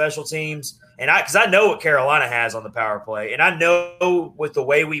out of this special teams, and because I know what Carolina has on the power play, and I know with the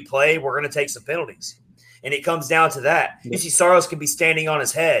way we play, we're going to take some penalties, and it comes down to that. UC Saros can be standing on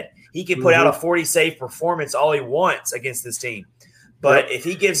his head. He can put out a 40-save performance all he wants against this team. But if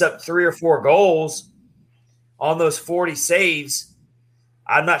he gives up 3 or 4 goals on those 40 saves,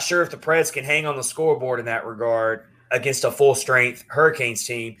 I'm not sure if the Preds can hang on the scoreboard in that regard against a full-strength Hurricanes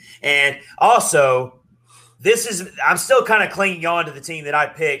team. And also, I'm still kind of clinging on to the team that I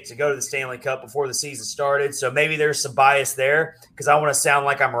picked to go to the Stanley Cup before the season started. So maybe there's some bias there because I want to sound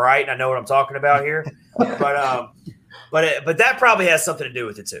like I'm right and I know what I'm talking about here. But that probably has something to do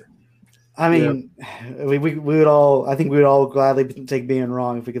with it too. I mean, we would all. I think we would all gladly take being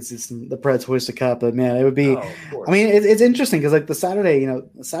wrong if we could see the Preds hoist a cup. But man, it would be. I mean, it's interesting because like the Saturday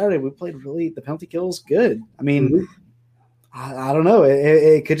we played the penalty kills good. I mean, I don't know.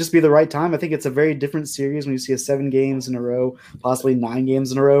 It could just be the right time. I think it's a very different series when you see 7 games in a row, possibly 9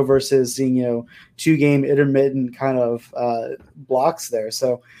 games in a row, versus seeing 2-game intermittent kind of blocks there.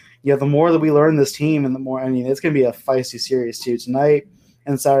 So the more that we learn this team, and the more it's going to be a feisty series too tonight.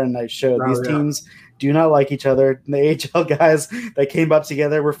 And Saturday night show. These teams do not like each other. The AHL guys that came up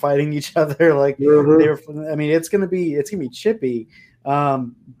together were fighting each other. Like they were. I mean, it's gonna be chippy.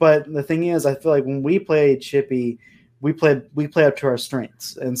 But the thing is, I feel like when we play chippy, we play up to our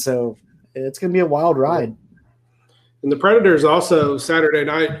strengths, and so it's gonna be a wild ride. And the Predators also Saturday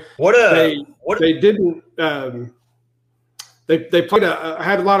night. They they played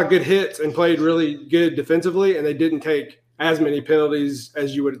had a lot of good hits and played really good defensively, and they didn't take as many penalties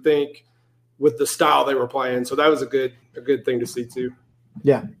as you would think with the style they were playing. So that was a good thing to see too.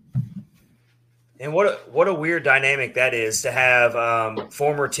 Yeah. And what a weird dynamic that is to have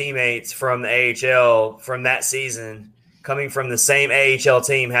former teammates from the AHL from that season coming from the same AHL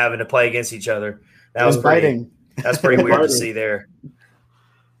team having to play against each other. That's pretty weird to see there.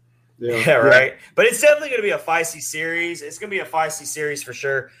 Yeah, right. But it's definitely going to be a feisty series. It's going to be a feisty series for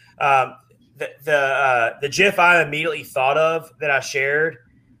sure. The GIF I immediately thought of that I shared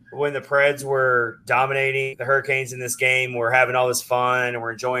when the Preds were dominating the Hurricanes in this game, we're having all this fun and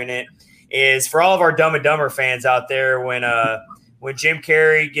we're enjoying it, is for all of our Dumb and Dumber fans out there when Jim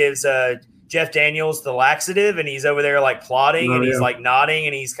Carrey gives Jeff Daniels the laxative and he's over there like plotting and he's like nodding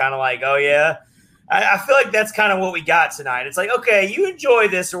and he's kind of like, oh yeah. I feel like that's kind of what we got tonight. It's like, okay, you enjoy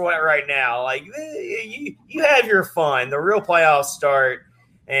this or what right now. Like you have your fun. The real playoffs start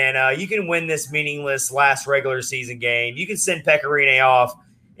and you can win this meaningless last regular season game. You can send Pecorine off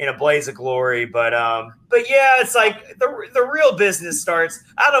in a blaze of glory, but yeah, it's like the real business starts.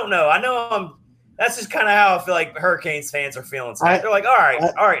 I don't know. I know that's just kind of how I feel like Hurricanes fans are feeling tonight. They're like, all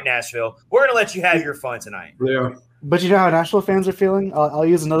right, Nashville, we're gonna let you have your fun tonight. Yeah, but you know how Nashville fans are feeling. I'll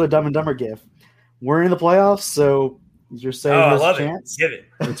use another Dumb and Dumber gif. We're in the playoffs, so you're saying there's a chance. Give it.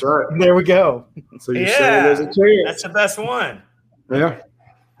 That's right. There we go. So you're saying there's a chance. That's the best one. Yeah.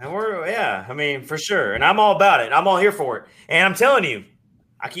 And I mean, for sure. And I'm all about it. I'm all here for it. And I'm telling you,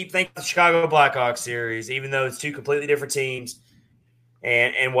 I keep thinking of the Chicago Blackhawks series, even though it's two completely different teams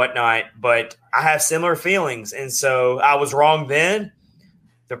and whatnot. But I have similar feelings. And so I was wrong then.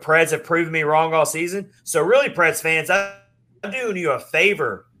 The Preds have proven me wrong all season. So really, Preds fans, I'm doing you a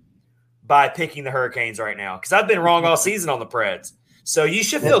favor by picking the Hurricanes right now because I've been wrong all season on the Preds. So you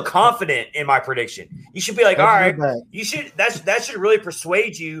should feel confident in my prediction. You should be like, all right, you should that should really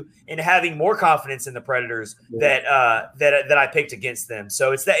persuade you into having more confidence in the Predators that I picked against them.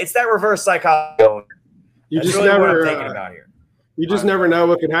 So it's that reverse psychology. You just never what I'm thinking about here. You just never know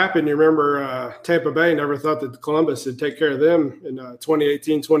what can happen. You remember Tampa Bay never thought that Columbus would take care of them in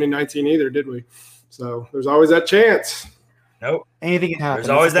 2018, 2019 either, did we? So there's always that chance. Nope. Anything can happen. There's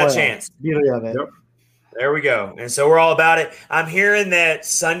always that chance. Beauty of it. Yep. There we go. And so we're all about it. I'm hearing that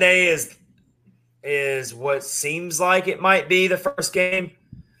Sunday is what seems like it might be the first game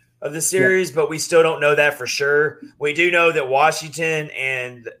of the series, but we still don't know that for sure. We do know that Washington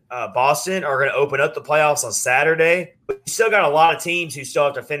and Boston are going to open up the playoffs on Saturday. But you still got a lot of teams who still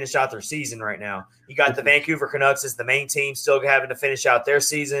have to finish out their season right now. You got the Vancouver Canucks as the main team still having to finish out their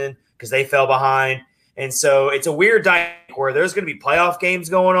season because they fell behind. And so it's a weird dynamic where there's going to be playoff games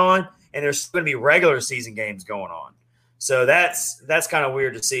going on and there's going to be regular season games going on. So that's kind of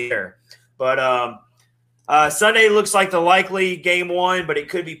weird to see there. But Sunday looks like the likely game one, but it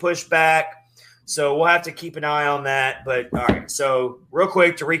could be pushed back. So we'll have to keep an eye on that. But all right, so real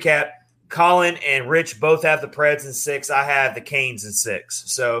quick to recap, Colin and Rich both have the Preds in 6. I have the Canes in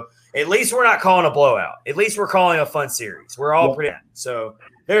 6. So at least we're not calling a blowout. At least we're calling a fun series. We're all pretty – so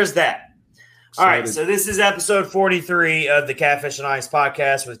there's that. All right, so this is episode 43 of the Catfish and Ice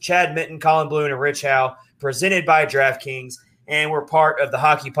podcast with Chad Mitten, Colin Bloom, and Rich Howe, presented by DraftKings, and we're part of the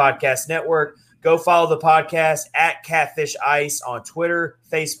Hockey Podcast Network. Go follow the podcast at Catfish Ice on Twitter,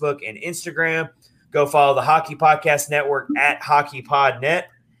 Facebook, and Instagram. Go follow the Hockey Podcast Network at HockeyPodNet.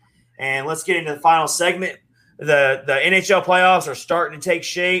 And let's get into the final segment. The NHL playoffs are starting to take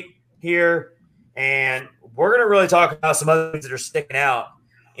shape here, and we're going to really talk about some other things that are sticking out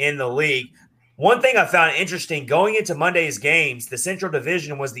in the league. One thing I found interesting, going into Monday's games, the Central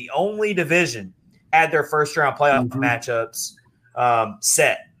Division was the only division had their first-round playoff matchups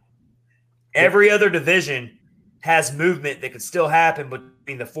set. Every other division has movement that could still happen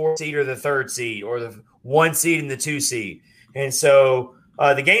between the 4th seed or the 3rd seed or the 1 seed and the 2 seed. And so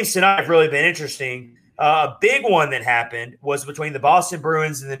the games tonight have really been interesting. A big one that happened was between the Boston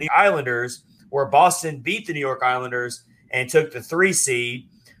Bruins and the New York Islanders, where Boston beat the New York Islanders and took the 3 seed.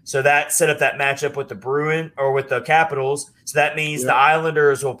 So that set up that matchup with the Capitals. So that means the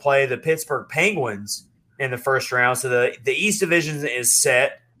Islanders will play the Pittsburgh Penguins in the first round. So the East Division is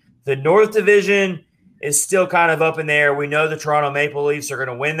set. The North Division is still kind of up in there. We know the Toronto Maple Leafs are going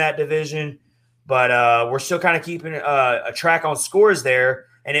to win that division, but we're still kind of keeping a track on scores there.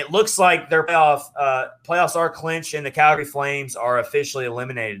 And it looks like their playoffs are clinched, and the Calgary Flames are officially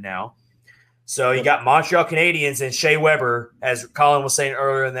eliminated now. So you got Montreal Canadiens and Shea Weber, as Colin was saying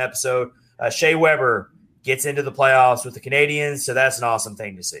earlier in the episode. Shea Weber gets into the playoffs with the Canadiens, so that's an awesome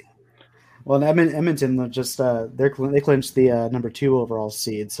thing to see. Well, Edmonton just they clinched the number 2 overall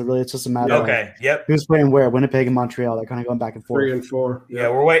seed. So really, it's just a matter of who's playing where. Winnipeg and Montreal. They're kind of going back and forth. 3 and 4. Yeah,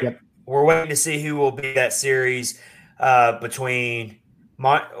 we're waiting. Yep. We're waiting to see who will be that series between.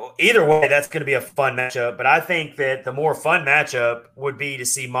 Either way, that's going to be a fun matchup. But I think that the more fun matchup would be to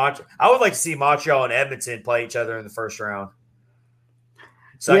see I would like to see Montreal and Edmonton play each other in the first round.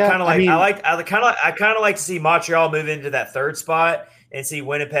 So I kind of like to see Montreal move into that 3rd spot and see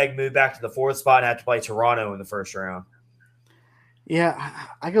Winnipeg move back to the 4th spot and have to play Toronto in the first round. Yeah,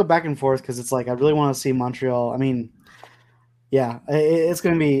 I go back and forth because it's like I really want to see Montreal. I mean, yeah, it's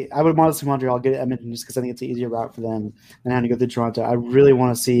going to be – I would want to see Montreal get Edmonton just because I think it's an easier route for them than having to go through Toronto. I really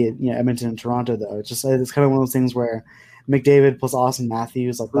want to see Edmonton and Toronto, though. It's kind of one of those things where McDavid plus Austin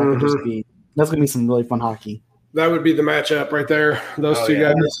Matthews, like that could just be – that's going to be some really fun hockey. That would be the matchup right there, those two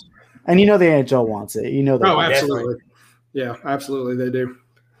guys. And the NHL wants it. Absolutely. Yeah, absolutely they do.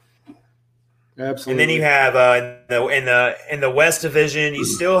 Absolutely. And then you have in the West Division, you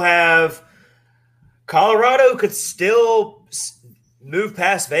still have Colorado could still move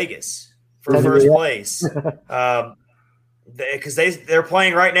past Vegas for first place because they're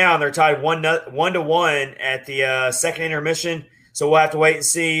playing right now and they're tied 1-1 at the second intermission. So we'll have to wait and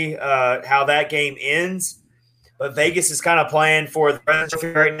see how that game ends. But Vegas is kind of playing for the President's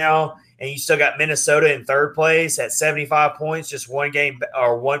right now, and you still got Minnesota in 3rd place at 75 points, just 1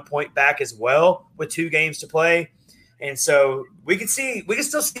 point back as well with 2 games to play. And so we can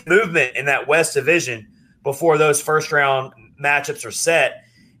still see movement in that West Division before those first round matchups are set.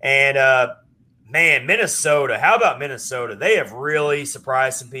 And Minnesota, how about Minnesota? They have really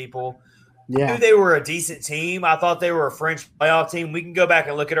surprised some people. Yeah. I knew they were a decent team. I thought they were a fringe playoff team. We can go back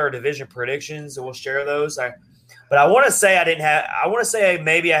and look at our division predictions and we'll share those. But I want to say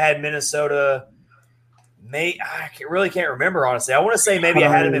maybe I had Minnesota. I really can't remember, honestly. I want to say maybe I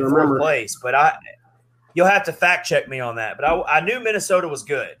had them in 4th place, but you'll have to fact check me on that. But I knew Minnesota was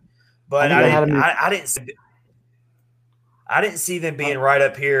good, but I didn't see them being right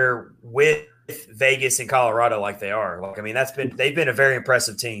up here with Vegas and Colorado like they are. They've been a very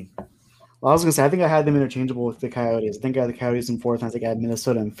impressive team. Well, I was going to say, I think I had them interchangeable with the Coyotes. I think I had the Coyotes in 4th, and I think I had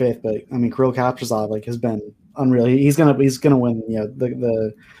Minnesota in 5th. But I mean, Kirill Kaprizov has been unreal. He's gonna win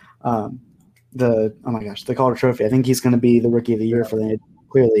the Calder Trophy. I think he's going to be the Rookie of the Year for them.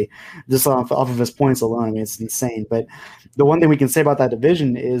 Clearly, just off of his points alone. I mean, it's insane. But the one thing we can say about that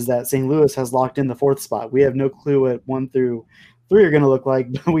division is that St. Louis has locked in the 4th spot. We have no clue what 1 through 3 are going to look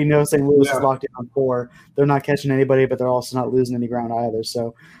like, but we know St. Louis is locked in on 4. They're not catching anybody, but they're also not losing any ground either.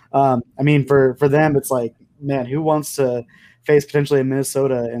 So, I mean, for them, it's like, man, who wants to face potentially a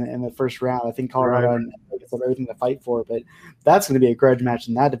Minnesota in the first round? I think Colorado and Vegas have everything to fight for, but that's going to be a grudge match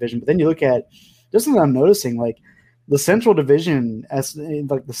in that division. But then you look at just something I'm noticing, like the Central Division as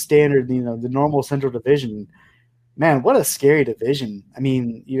like the standard, the normal Central Division. Man, what a scary division. I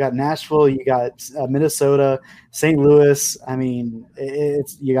mean, you got Nashville, you got Minnesota, St. Louis. I mean,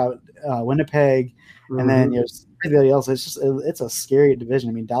 you got Winnipeg, and then everybody else. It's a scary division.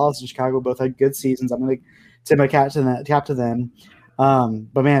 I mean, Dallas and Chicago both had good seasons. I'm going to tip my cap to them.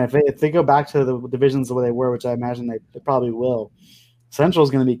 But man, if they go back to the divisions the way they were, which I imagine they probably will, Central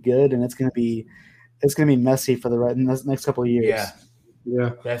is going to be good, and it's going to be messy for the next couple of years.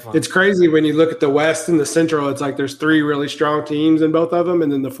 Yeah, definitely. It's crazy when you look at the West and the Central. It's like there's 3 really strong teams in both of them,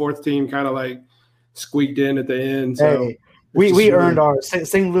 and then the 4th team kind of like squeaked in at the end. So hey, we earned ours.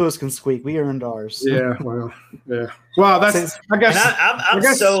 St. Louis can squeak. We earned ours. Yeah, well, yeah. Well, that's I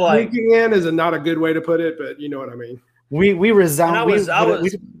guess so squeaking in is not a good way to put it, but you know what I mean. We resound.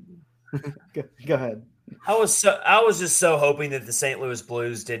 Go ahead. I was just so hoping that the St. Louis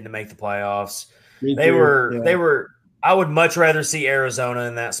Blues didn't make the playoffs. They were. I would much rather see Arizona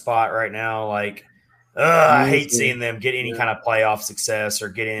in that spot right now. Like, I hate seeing them get any kind of playoff success or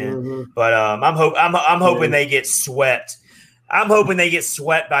get in. But I'm hoping they get swept. I'm hoping they get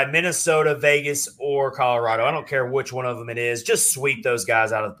swept by Minnesota, Vegas, or Colorado. I don't care which one of them it is. Just sweep those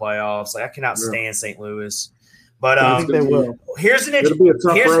guys out of the playoffs. Like, I cannot stand St. Louis. But I think they will. Here's an interesting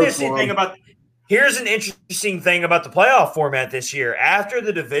thing about the playoff format this year. After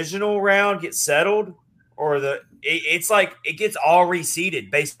the divisional round gets settled, it's like it gets all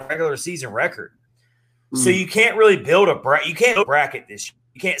reseeded based on regular season record. So you can't really build a bracket this year.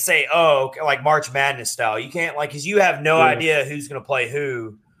 You can't say, like March Madness style. You can't because you have no idea who's going to play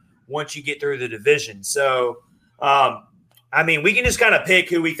who once you get through the division. So, I mean, we can just kind of pick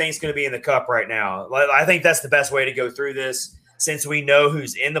who we think is going to be in the cup right now. I think that's the best way to go through this since we know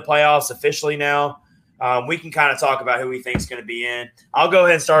who's in the playoffs officially now. We can kind of talk about who we think is going to be in. I'll go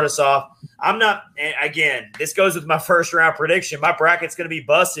ahead and start us off. I'm not. And again, this goes with my first round prediction. My bracket's going to be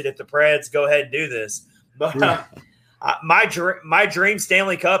busted if the Preds go ahead and do this. But my dream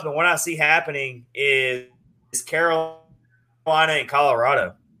Stanley Cup and what I see happening is Carolina and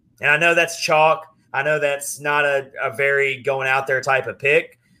Colorado. And I know that's chalk. I know that's not a very going out there type of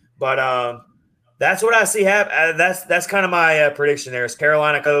pick, but that's what I see happen. That's kind of my prediction there is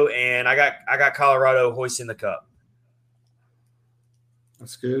Carolina go, and I got Colorado hoisting the cup.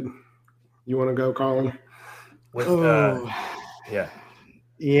 That's good. You want to go, Colin? With yeah.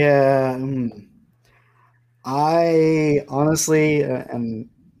 I honestly, and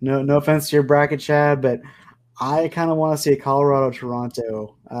no offense to your bracket, Chad, but I kind of want to see a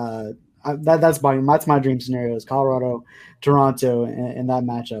Colorado-Toronto. That's my dream scenario is Colorado, Toronto in that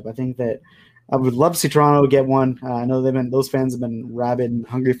matchup. I think that I would love to see Toronto get one. I know those fans have been rabid and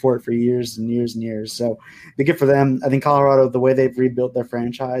hungry for it for years and years and years. So be good for them. I think Colorado, the way they've rebuilt their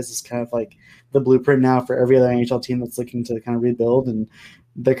franchise, is kind of like the blueprint now for every other NHL team that's looking to kind of rebuild. And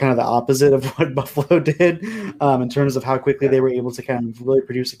they're kind of the opposite of what Buffalo did in terms of how quickly they were able to kind of really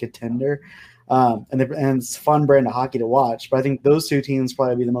produce a contender. And it's a fun brand of hockey to watch. But I think those two teams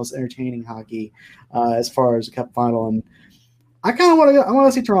probably be the most entertaining hockey as far as a cup final. And I kind of want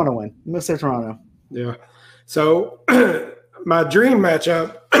to see Toronto win. I'm going to say Toronto. Yeah. So my dream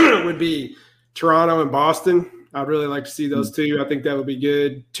matchup would be Toronto and Boston. I'd really like to see those two. I think that would be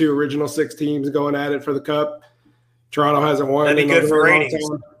good. Two original six teams going at it for the cup. Toronto hasn't won. That'd be good for ratings.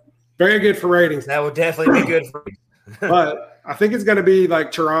 Very good for ratings. That would definitely be good for But I think it's going to be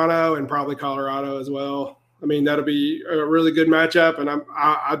like Toronto and probably Colorado as well. I mean, that'll be a really good matchup. And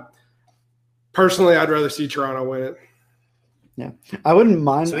I personally, I'd rather see Toronto win it. Yeah, I wouldn't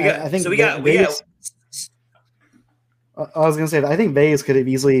mind. So I think Vegas. I was going to say that I think Vegas could have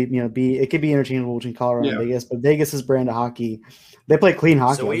easily, it could be interchangeable between Colorado and Vegas, but Vegas's brand of hockey, they play clean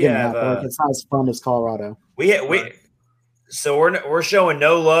hockey. So we have, it's not as fun as Colorado. So we're showing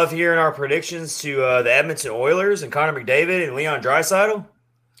no love here in our predictions to the Edmonton Oilers and Connor McDavid and Leon Draisaitl.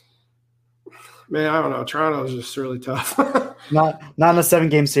 Man, I don't know. Toronto's just really tough. Not in a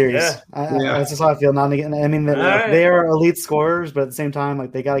 7-game series. Yeah. That's just how I feel. They are elite scorers, but at the same time,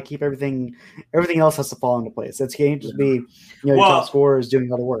 like they got to keep everything else has to fall into place. It can't just be your top scorers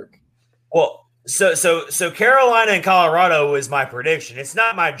doing all the work. Well, so Carolina and Colorado is my prediction. It's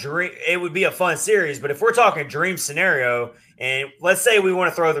not my dream. It would be a fun series, but if we're talking dream scenario, and let's say we want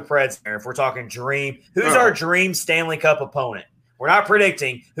to throw the Preds there, if we're talking dream, who's our dream Stanley Cup opponent? We're not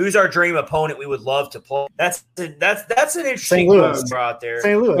predicting who's our dream opponent we would love to play. That's an interesting Louis out there.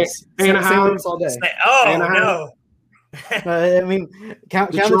 St. Louis. St. Louis all day. No. I mean,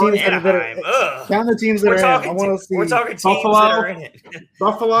 count the teams that are count the teams that are in. I want to see. We're talking teams Buffalo, that are in it.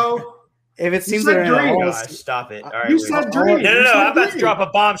 Buffalo. If it's teams that are in, gosh, stop it! All right, you said dream. No. I'm about to drop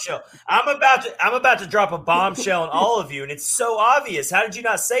a bombshell. I'm about to drop a bombshell on all of you, and it's so obvious. How did you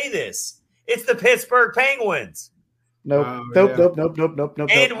not say this? It's the Pittsburgh Penguins. Nope. And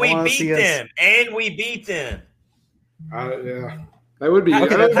we beat them. Yeah, that would be. How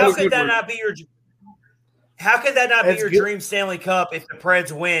could that not be your? How could that not be your dream Stanley Cup if the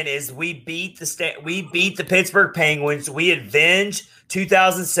Preds win? Is we beat the Pittsburgh Penguins? We avenge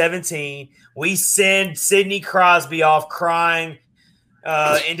 2017. We send Sidney Crosby off crying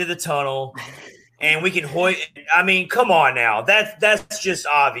into the tunnel, and we can I mean, come on now. That's just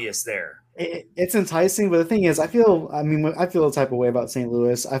obvious there. It's enticing, but the thing is, I feel the type of way about St.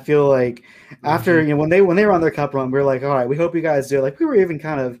 Louis. I feel like after when they were on their cup run, we were like, all right, we hope you guys do it. Like we were even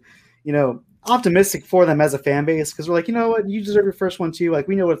kind of, optimistic for them as a fan base because we're like, you know what, you deserve your first one too. Like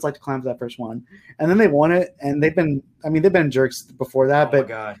we know what it's like to climb to that first one, and then they won it, and they've been jerks before that,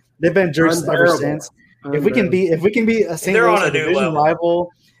 but they've been jerks ever since. If we can beat a St. Louis division rival,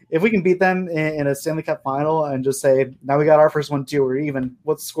 if we can beat them in a Stanley Cup final and just say now we got our first one too, or even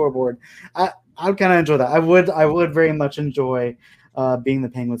what's the scoreboard, I'd kind of enjoy that. I would very much enjoy being the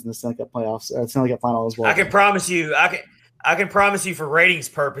Penguins in the Stanley Cup playoffs or Stanley Cup final as well. I can promise you for ratings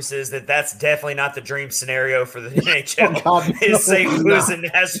purposes that's definitely not the dream scenario for the NHL. Is St. Louis and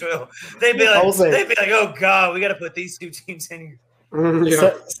Nashville. They'd be like, oh God, we got to put these two teams in here.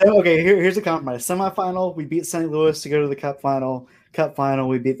 Okay, here's a compromise. Semifinal, we beat St. Louis to go to the Cup final. Cup final,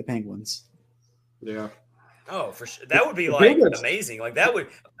 we beat the Penguins. Yeah. Oh, for sure. That would be amazing. Like that would.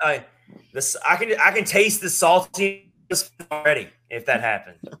 I can taste the saltiness already if that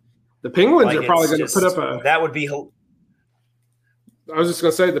happened. The Penguins are probably going to put up that would be. I was just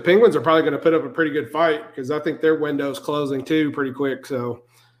going to say the Penguins are probably going to put up a pretty good fight because I think their window's closing too pretty quick. So,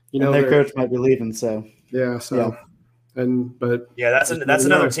 and their coach might be leaving. So that's another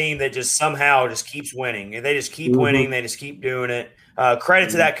team that just somehow just keeps winning. They just keep winning. They just keep doing it. Credit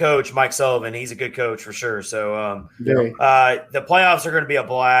to that coach, Mike Sullivan. He's a good coach for sure. So the playoffs are going to be a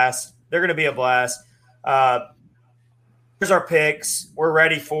blast. They're going to be a blast. Here's our picks. We're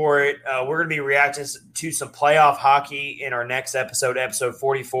ready for it. We're going to be reacting to some playoff hockey in our next episode, episode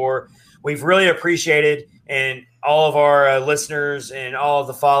 44. We've really appreciated and all of our listeners and all of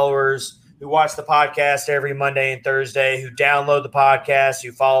the followers who watch the podcast every Monday and Thursday, who download the podcast,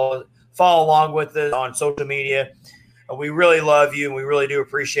 who follow along with us on social media. We really love you, and we really do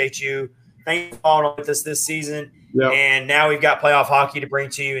appreciate you. Thank you for following with us this season. Yep. And now we've got playoff hockey to bring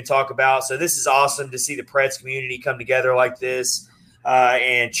to you and talk about. So this is awesome to see the Preds community come together like this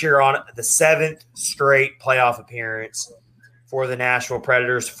and cheer on the 7th straight playoff appearance for the Nashville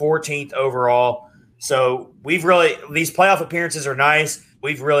Predators, 14th overall. So these playoff appearances are nice.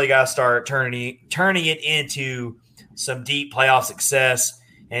 We've really got to start turning it into some deep playoff success.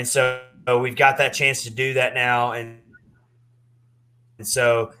 And so we've got that chance to do that now. And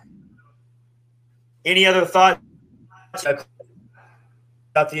so any other thoughts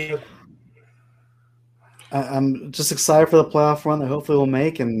about the I'm just excited for the playoff run that hopefully we'll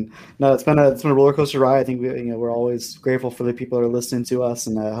make, and no, it's been a roller coaster ride. I think we're always grateful for the people that are listening to us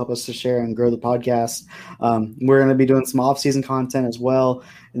and help us to share and grow the podcast. We're going to be doing some off-season content as well,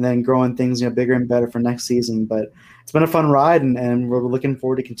 and then growing things bigger and better for next season. But it's been a fun ride, and we're looking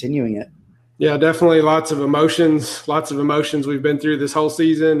forward to continuing it. Yeah, definitely lots of emotions. We've been through this whole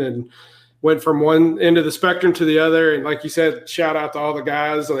season and went from one end of the spectrum to the other. And like you said, shout out to all the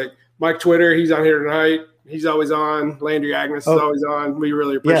guys like Mike Twitter. He's on here tonight. He's always on. Landry Agnes is always on. We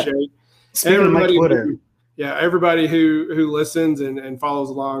really appreciate everybody. Everybody who listens and follows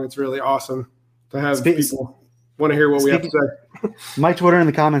along. It's really awesome to have people want to hear what we have to say. Mike Twitter in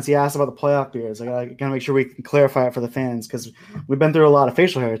the comments, he asked about the playoff beers. I gotta make sure we can clarify it for the fans because we've been through a lot of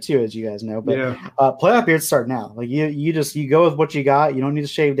facial hair too, as you guys know. But playoff beers start now. Like you go with what you got. You don't need to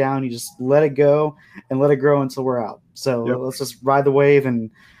shave down. You just let it go and let it grow until we're out. So let's just ride the wave and.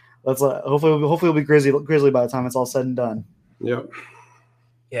 Hopefully we'll be grizzly by the time it's all said and done. Yep.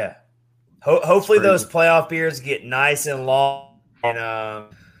 Yeah. Hopefully those playoff beards get nice and long and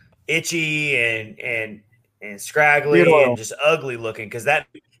itchy and scraggly and just ugly looking because that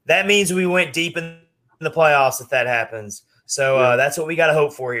means we went deep in the playoffs if that happens. So that's what we got to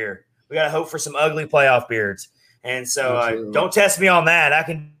hope for here. We got to hope for some ugly playoff beards. And so don't test me on that. I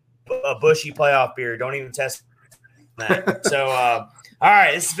can a bushy playoff beard. Don't even test that. So all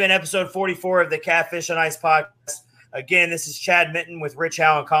right, this has been episode 44 of the Catfish on Ice podcast. Again, this is Chad Minton with Rich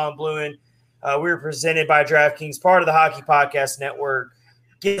Howe and Colin Bluen. We're presented by DraftKings, part of the Hockey Podcast Network.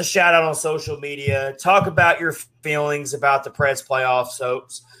 Give a shout out on social media. Talk about your feelings about the Preds playoff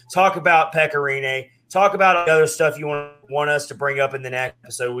hopes. Talk about Pecorine. Talk about other stuff you want us to bring up in the next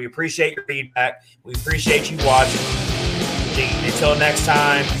episode. We appreciate your feedback. We appreciate you watching. Until next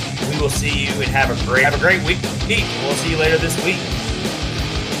time, we will see you and have a great week. We'll see you later this week.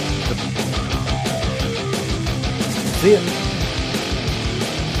 See ya.